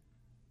didn't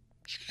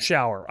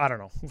shower. I don't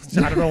know.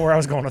 I don't know where I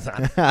was going with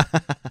that.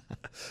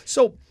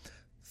 So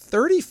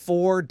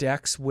 34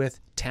 decks with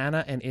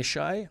Tana and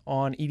Ishai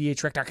on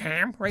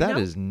EDHREC.com right now. That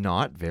is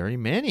not very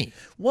many.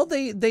 Well,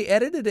 they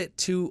edited it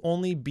to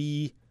only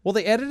be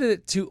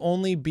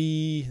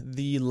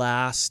the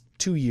last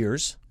 2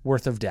 years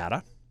worth of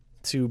data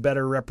to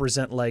better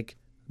represent like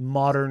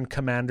modern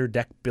commander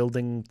deck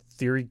building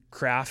theory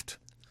craft,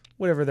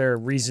 whatever their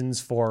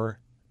reasons for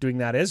doing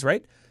that is,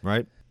 right?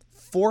 Right?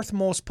 Fourth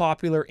most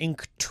popular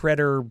ink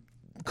treader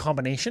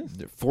combination.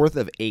 4th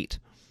of 8.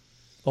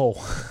 Oh,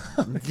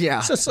 Yeah.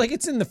 so it's like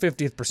it's in the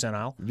 50th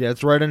percentile. Yeah,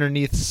 it's right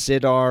underneath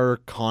Sidar,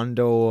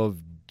 Kondo of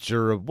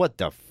Jura. What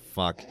the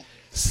fuck?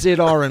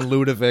 Sidar and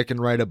Ludovic, and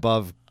right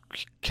above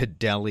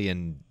Kadeli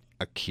and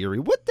Akiri.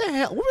 What the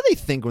hell? What were they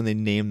think when they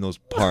named those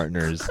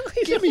partners?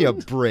 Give me a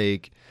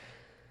break.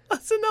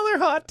 That's another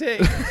hot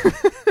take.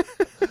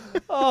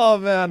 Oh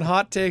man,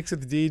 hot takes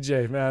with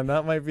DJ. Man,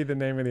 that might be the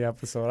name of the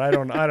episode. I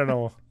don't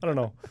know.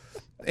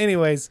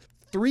 Anyways,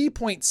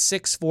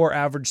 3.64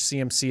 average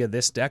CMC of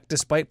this deck,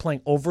 despite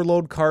playing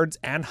overload cards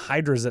and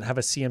hydras that have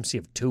a CMC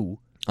of 2.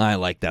 I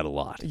like that a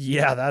lot.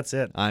 Yeah, that's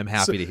it. I'm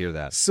happy to hear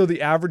that. So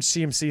the average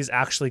CMC is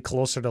actually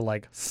closer to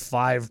like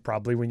 5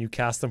 probably when you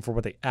cast them for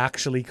what they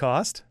actually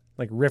cost.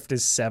 Like Rift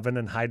is 7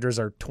 and hydras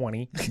are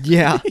 20.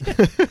 Yeah.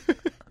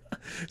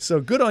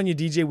 So good on you,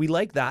 DJ. We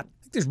like that.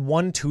 I think there's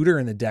one tutor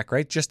in the deck,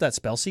 right? Just that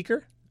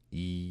Spellseeker?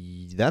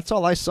 That's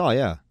all I saw,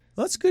 yeah.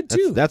 Well, that's good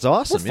too. That's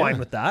awesome. We're fine yeah.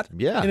 with that.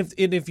 Yeah.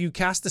 And if you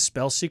cast the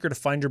Spellseeker to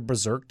find your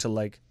Berserk to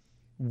like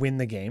win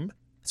the game,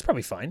 it's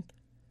probably fine.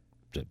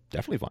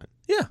 Definitely fine.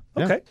 Yeah.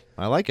 Yeah, Okay.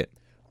 I like it.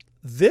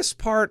 This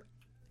part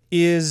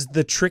is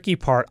the tricky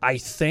part. I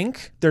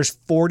think there's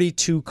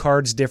 42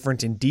 cards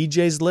different in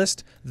DJ's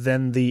list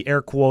than the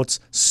air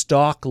quotes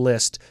stock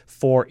list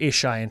for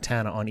Ishai and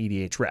Tana on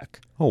EDHREC.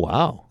 Oh,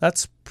 wow.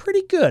 That's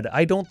pretty good.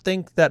 I don't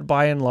think that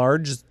by and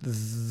large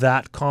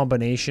that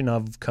combination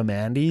of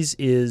commandees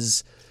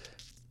is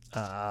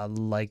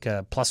like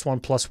a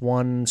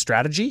 +1/+1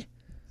 strategy.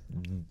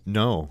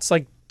 No. It's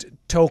like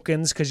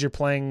tokens because you're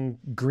playing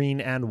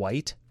green and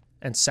white,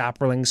 and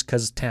saprolings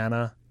because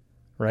Tana,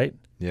 right?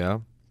 Yeah.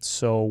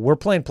 So we're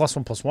playing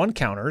 +1/+1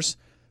 counters.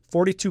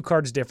 42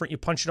 cards different. You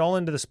punch it all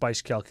into the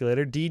spice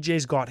calculator.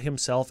 DJ's got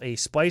himself a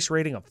spice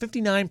rating of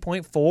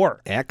 59.4.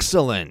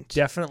 Excellent.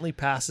 Definitely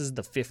passes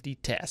the 50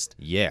 test.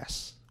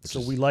 Yes. So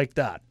we like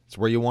that, It's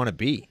where you want to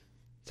be.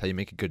 It's how you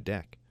make a good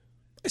deck.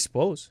 I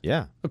suppose.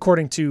 Yeah.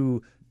 According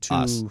to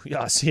Us.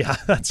 Us. Yeah,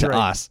 that's To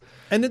right. us.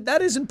 And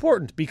that is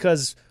important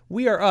because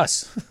we are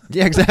us.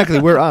 Yeah, exactly.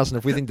 We're us. And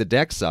if we think the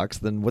deck sucks,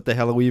 then what the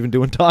hell are we even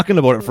doing talking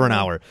about it for an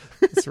hour?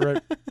 That's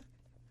right.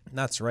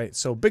 That's right.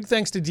 So big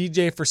thanks to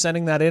DJ for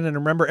sending that in. And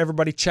remember,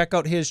 everybody, check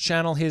out his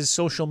channel, his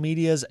social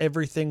medias.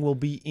 Everything will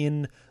be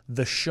in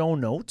the show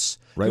notes.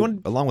 Right.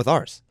 Along with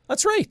ours.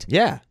 That's right.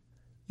 Yeah.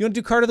 You want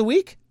to do card of the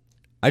week?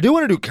 I do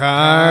want to do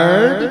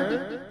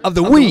card of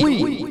the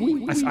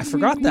week. I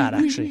forgot that,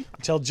 actually,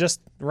 until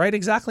just right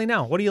exactly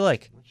now. What do you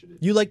like?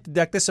 You like the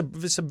deck. This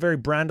is a very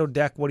Brando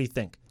deck. What do you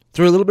think?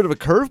 Throw a little bit of a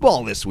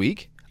curveball this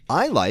week.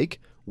 I like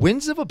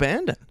Winds of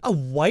Abandon. A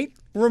white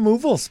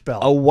removal spell.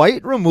 A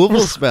white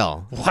removal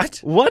spell. What?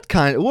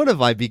 What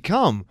have I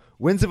become?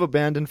 Winds of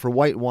Abandon for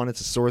white 1.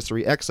 It's a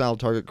sorcery. Exile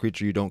target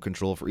creature you don't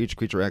control. For each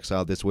creature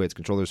exiled this way, its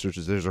controller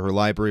searches his or her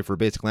library for a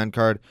basic land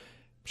card,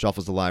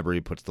 shuffles the library,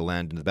 puts the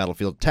land into the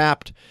battlefield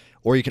tapped,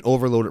 or you can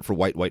overload it for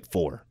white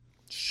 4.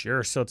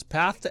 Sure. So it's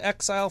Path to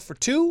Exile for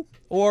 2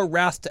 or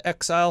Wrath to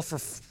Exile for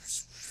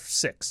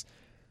 6.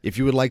 If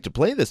you would like to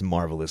play this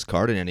marvelous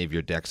card in any of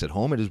your decks at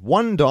home, it is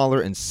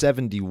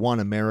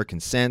 $1.71 American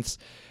cents.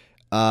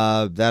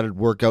 That'd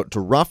work out to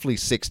roughly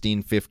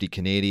 $16.50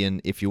 Canadian.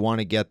 If you want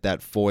to get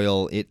that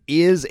foil, it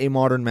is a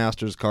Modern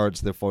Masters card,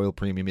 so the foil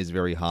premium is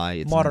very high.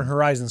 It's Modern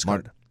Horizons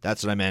card.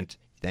 That's what I meant.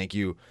 Thank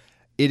you.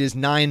 It is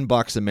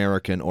 $9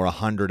 American or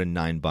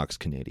 $109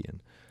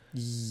 Canadian.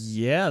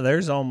 Yeah,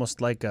 there's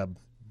almost like a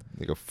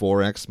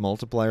 4x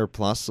multiplier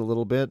plus a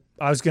little bit.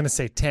 I was going to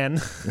say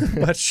 10,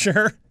 but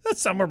sure. That's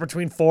somewhere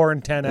between 4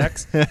 and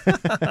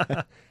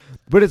 10x.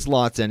 But it's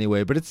lots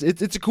anyway. But it's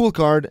a cool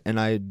card, and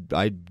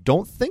I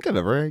don't think I've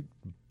ever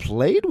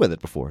played with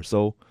it before,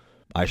 so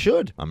I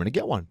should. I'm going to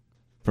get one.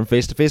 From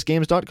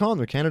FaceToFaceGames.com,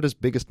 they're Canada's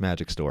biggest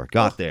Magic store.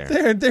 Got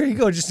there. There you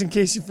go, just in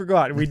case you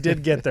forgot. We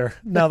did get there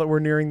now that we're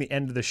nearing the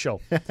end of the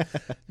show.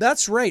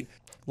 That's right.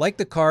 Like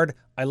the card.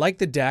 I like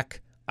the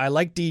deck. I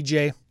like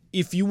DJ.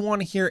 If you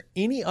want to hear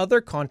any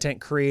other content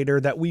creator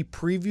that we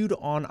previewed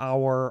on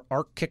our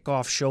ARC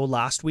Kickoff show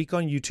last week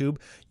on YouTube,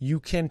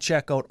 you can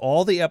check out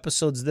all the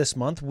episodes this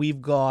month.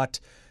 We've got,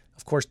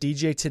 of course,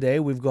 DJ today.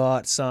 We've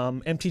got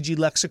some MTG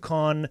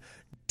Lexicon,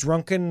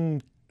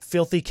 Drunken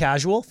Filthy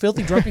Casual,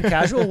 Filthy Drunken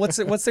Casual. What's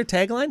their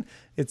tagline?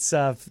 It's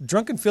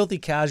Drunken Filthy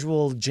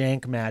Casual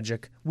Jank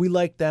Magic. We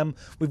like them.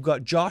 We've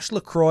got Josh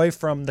LaCroix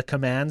from the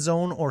Command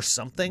Zone or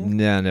something.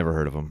 Yeah, never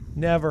heard of him.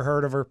 Never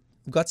heard of her.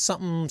 We've got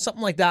something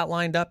like that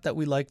lined up that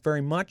we like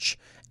very much,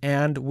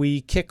 and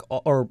we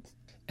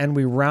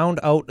round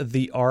out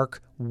the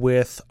arc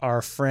with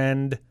our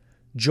friend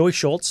Joey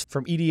Schultz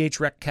from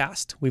EDH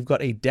Recast. We've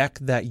got a deck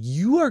that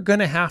you are going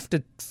to have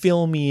to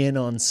fill me in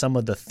on some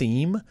of the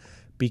theme,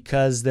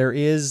 because there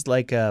is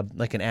like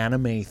an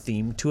anime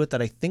theme to it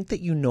that I think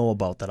that you know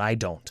about that I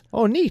don't.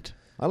 Oh, neat.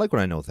 I like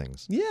when I know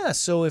things. Yeah,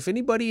 so if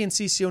anybody in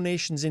CCO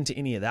Nation's into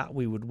any of that,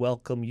 we would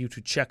welcome you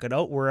to check it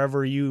out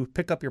wherever you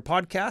pick up your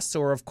podcasts,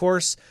 or of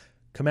course,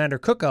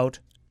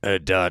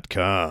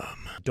 CommanderCookout.com.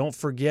 Don't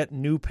forget,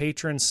 new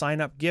patron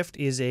sign-up gift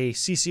is a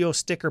CCO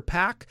sticker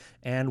pack,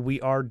 and we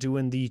are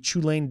doing the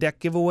Chulane deck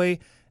giveaway,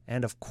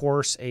 and of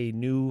course, a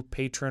new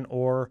patron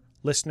or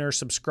listener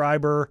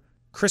subscriber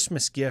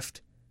Christmas gift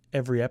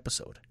every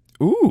episode.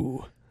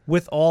 Ooh.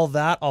 With all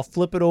that, I'll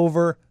flip it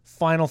over.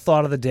 Final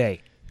thought of the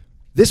day.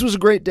 This was a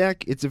great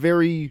deck. It's a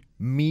very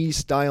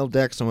me-style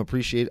deck, so I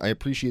appreciate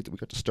that we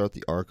got to start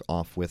the arc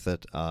off with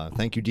it.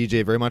 Thank you,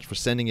 DJ, very much for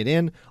sending it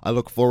in. I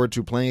look forward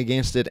to playing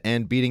against it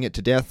and beating it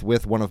to death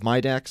with one of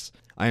my decks.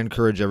 I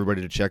encourage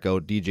everybody to check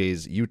out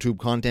DJ's YouTube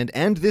content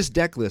and this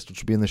deck list,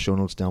 which will be in the show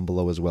notes down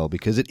below as well,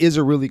 because it is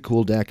a really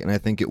cool deck, and I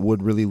think it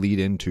would really lead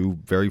into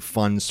very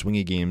fun,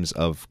 swingy games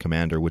of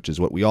Commander, which is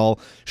what we all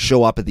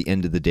show up at the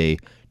end of the day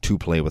to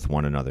play with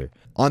one another.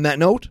 On that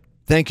note,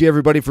 thank you,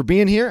 everybody, for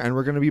being here, and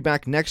we're going to be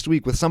back next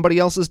week with somebody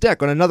else's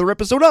deck on another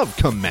episode of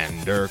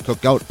Commander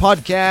Cookout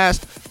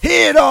Podcast.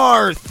 Hit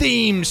our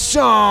theme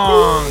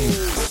song!